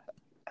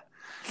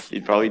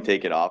 He'd probably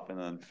take it off and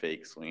then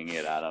fake swinging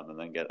it at him and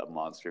then get a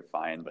monster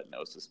fine but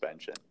no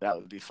suspension. That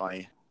would be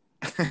funny.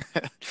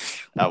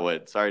 That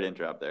would. Sorry to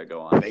interrupt there.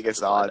 Go on.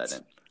 Vegas odds.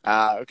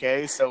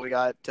 Okay, so we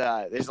got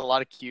there's a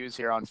lot of cues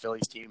here on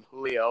Philly's team.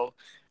 Julio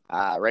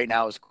right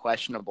now is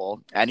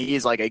questionable, and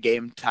he's like a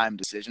game time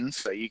decision,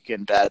 so you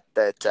can bet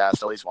that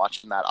Philly's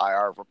watching that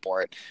IR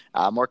report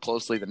more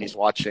closely than he's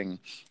watching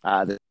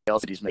the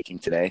deals that he's making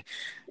today.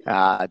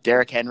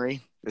 Derrick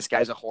Henry, this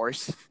guy's a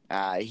horse.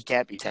 He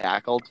can't be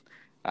tackled.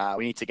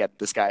 We need to get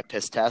this guy a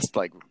piss test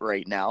like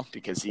right now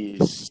because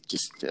he's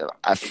just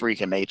a freak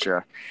of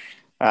nature.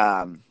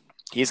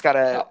 He's got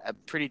a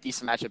pretty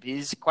decent matchup.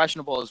 He's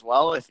questionable as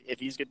well. If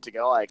he's good to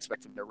go, I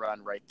expect him to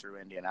run right through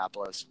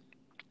Indianapolis.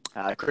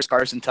 Chris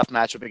Carson, tough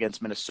matchup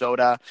against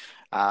Minnesota.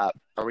 Are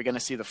we going to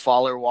see the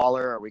Faller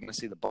Waller? Are we going to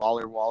see the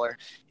Baller Waller?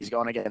 He's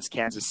going against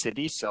Kansas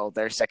City, so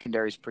their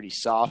secondary is pretty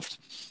soft.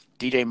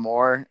 DJ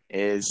Moore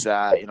is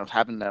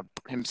having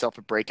himself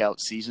a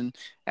breakout season,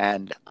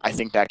 and I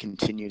think that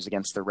continues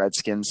against the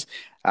Redskins.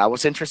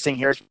 What's interesting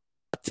here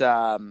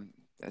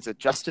is it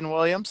Justin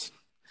Williams?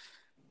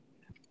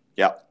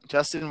 Yeah.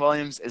 Justin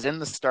Williams is in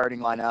the starting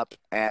lineup,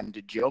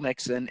 and Joe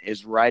Mixon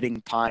is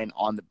riding Pine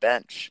on the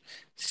bench.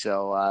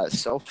 So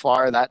so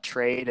far that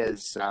trade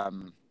is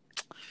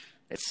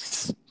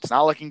it's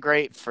not looking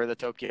great for the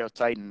Tokyo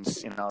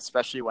Titans.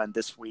 Especially when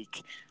this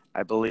week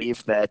I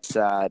believe that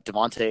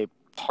Devontae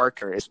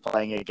Parker is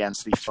playing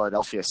against the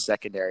Philadelphia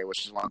secondary,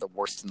 which is one of the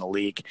worst in the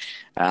league.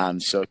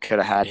 So could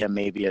have had him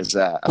maybe as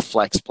a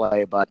flex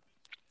play, but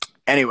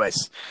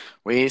anyways,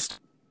 we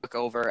look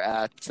over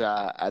at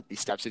the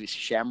Stab City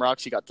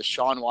Shamrocks. You got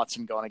Deshaun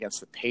Watson going against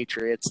the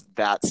Patriots.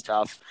 That's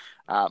tough.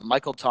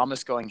 Michael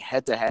Thomas going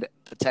head-to-head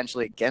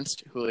potentially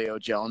against Julio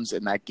Jones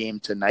in that game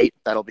tonight.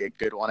 That'll be a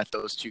good one if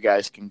those two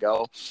guys can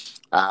go.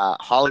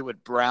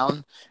 Hollywood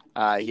Brown,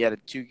 he had a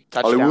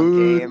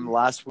 2-touchdown game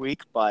last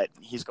week, but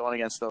he's going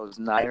against those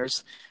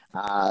Niners,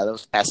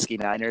 those pesky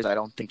Niners. I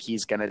don't think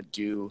he's going to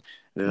do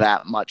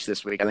that much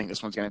this week. I think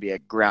this one's going to be a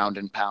ground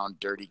and pound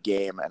dirty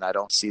game, and I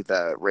don't see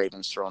the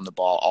Ravens throwing the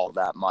ball all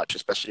that much,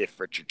 especially if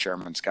Richard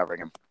Sherman's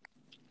covering him.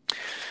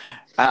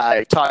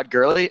 Todd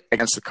Gurley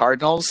against the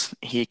Cardinals.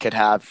 He could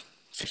have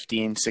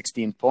 15,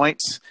 16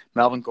 points.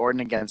 Melvin Gordon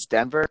against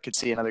Denver. Could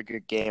see another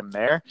good game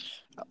there.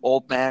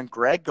 Old man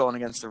Greg going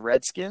against the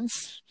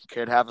Redskins.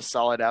 Could have a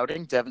solid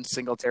outing. Devin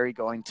Singletary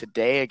going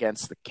today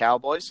against the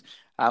Cowboys.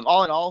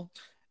 All in all,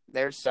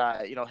 there's,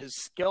 his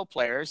skill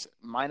players,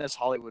 minus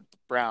Hollywood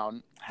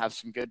Brown, have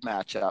some good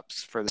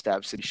matchups for the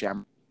Stab City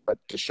Shamrock. But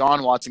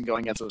Deshaun Watson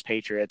going against those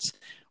Patriots,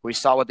 we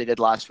saw what they did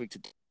last week to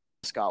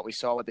Scott. We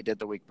saw what they did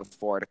the week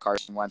before to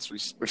Carson Wentz.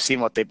 We've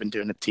seen what they've been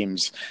doing to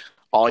teams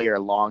all year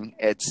long.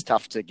 It's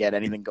tough to get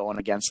anything going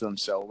against them.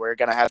 So we're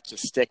going to have to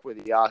stick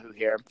with Yahoo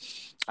here.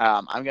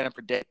 I'm going to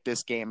predict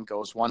this game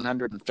goes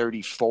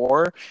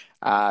 134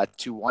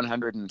 to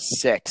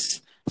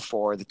 106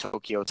 for the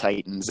Tokyo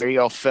Titans. There you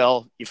go,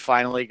 Phil. You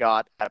finally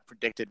got a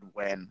predicted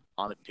win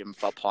on the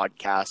PMFL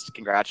podcast.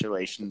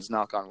 Congratulations.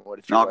 Knock on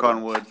wood. Knock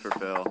on wood for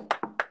Phil.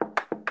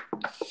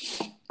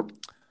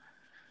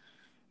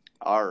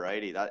 All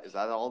righty. Is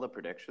that all the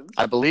predictions?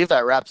 I believe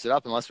that wraps it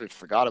up, unless we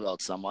forgot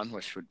about someone,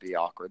 which would be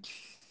awkward.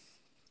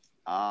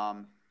 Let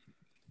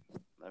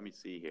me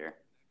see here.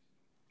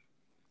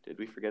 Did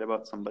we forget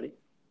about somebody?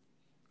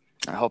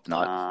 I hope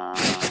not.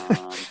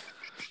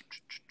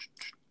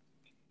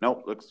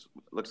 Nope,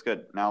 looks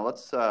good. Now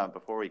let's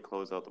before we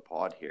close out the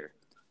pod here,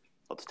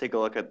 let's take a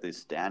look at the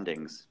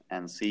standings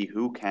and see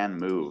who can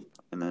move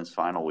in this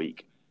final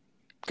week.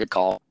 Good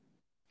call.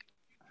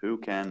 Who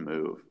can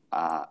move?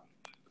 How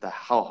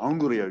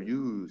hungry are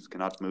you?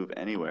 Cannot move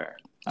anywhere.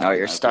 No,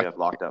 you're stuck. We have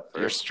locked up first.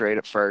 You're straight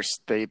at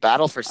first. The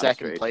battle for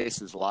second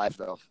place is live,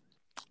 though.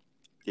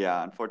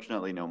 Yeah,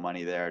 unfortunately, no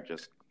money there.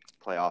 Just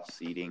playoff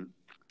seeding.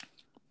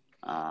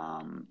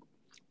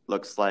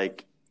 Looks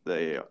like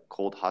the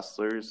Cold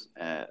Hustlers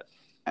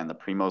and the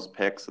Primos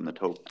Picks and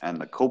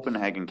the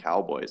Copenhagen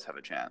Cowboys have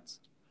a chance.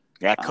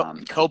 Yeah,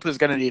 Cope is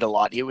going to need a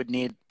lot. He would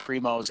need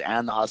Primos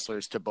and the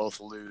Hustlers to both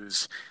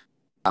lose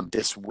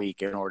this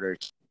week in order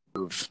to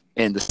move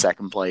into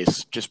second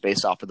place, just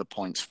based off of the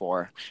points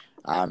for.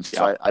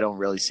 So I don't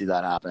really see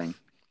that happening.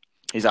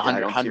 He's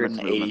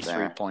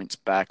 183 points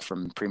back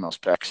from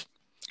Primos Picks,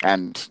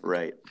 and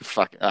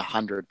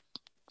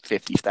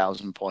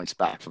 150,000 points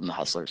back from the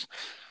Hustlers.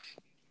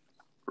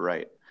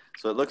 Right.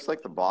 So it looks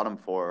like the bottom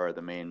four are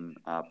the main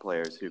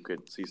players who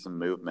could see some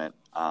movement.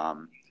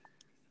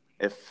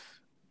 If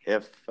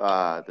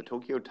the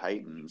Tokyo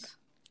Titans,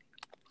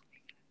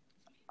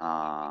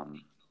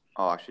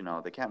 actually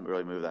no, they can't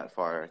really move that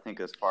far. I think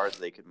as far as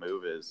they could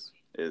move is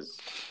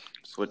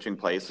switching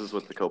places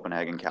with the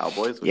Copenhagen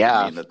Cowboys, which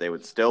would mean that they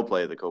would still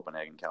play the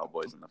Copenhagen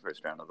Cowboys in the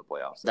first round of the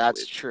playoffs.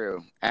 That's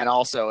true. And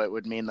also it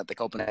would mean that the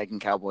Copenhagen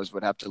Cowboys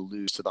would have to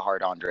lose to the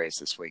Hard Andres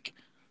this week.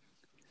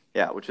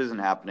 Yeah, which isn't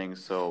happening.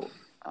 So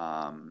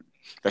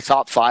the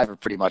top 5 are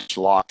pretty much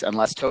locked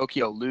unless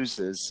Tokyo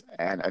loses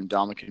and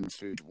Dominican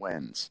Food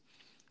wins.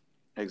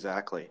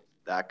 Exactly.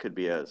 That could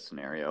be a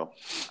scenario.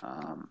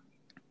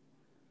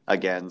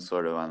 Again,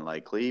 sort of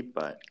unlikely,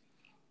 but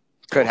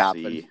could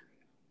happen.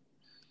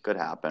 Could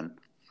happen.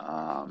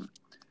 And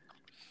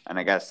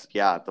I guess,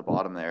 at the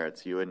bottom there,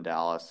 it's you and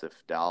Dallas.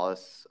 If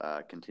Dallas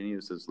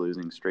continues his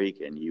losing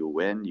streak and you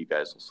win, you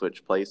guys will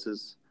switch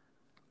places.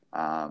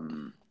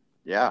 That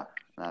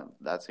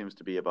seems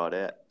to be about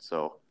it.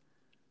 So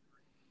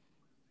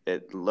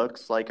it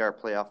looks like our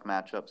playoff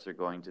matchups are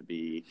going to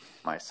be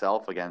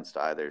myself against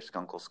either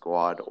Skunkle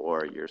Squad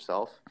or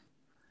yourself.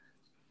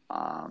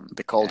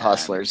 The Cold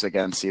Hustlers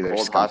against either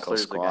Skunkle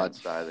Squad.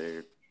 Against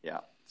either,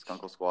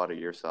 Skunkle Squad or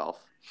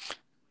yourself.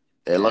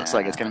 It looks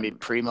like it's going to be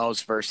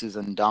Primos versus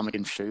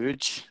Indomitian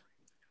Fuge.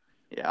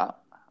 Yeah,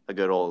 a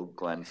good old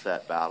Glen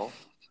set battle.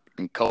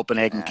 And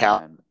Copenhagen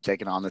Cal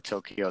taking on the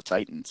Tokyo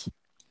Titans.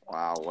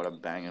 Wow, what a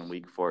banging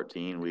Week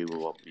 14 we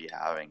will be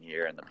having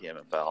here in the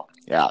PMFL.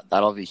 Yeah,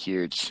 that'll be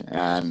huge.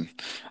 And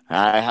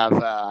I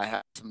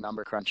have some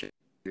number crunching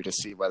to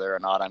see whether or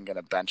not I'm going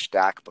to bench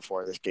Dak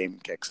before this game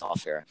kicks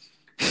off here.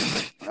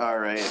 All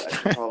right, I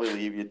should probably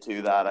leave you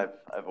to that.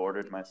 I've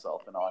ordered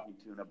myself an ahi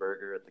tuna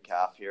burger at the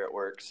cafe here at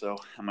work, so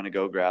I'm going to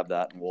go grab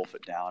that and wolf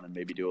it down and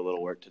maybe do a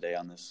little work today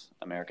on this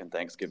American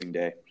Thanksgiving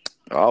Day.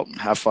 Well,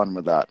 have fun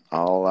with that.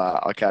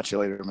 I'll catch you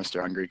later,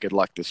 Mr. Hungry. Good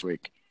luck this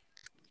week.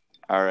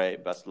 All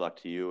right, best of luck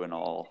to you and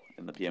all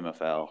in the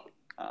PMFL.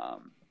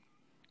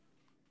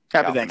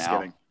 Happy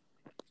Thanksgiving.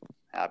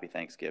 Happy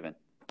Thanksgiving.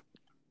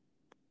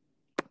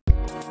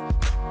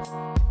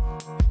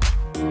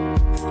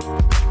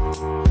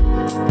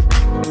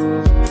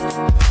 Thank you.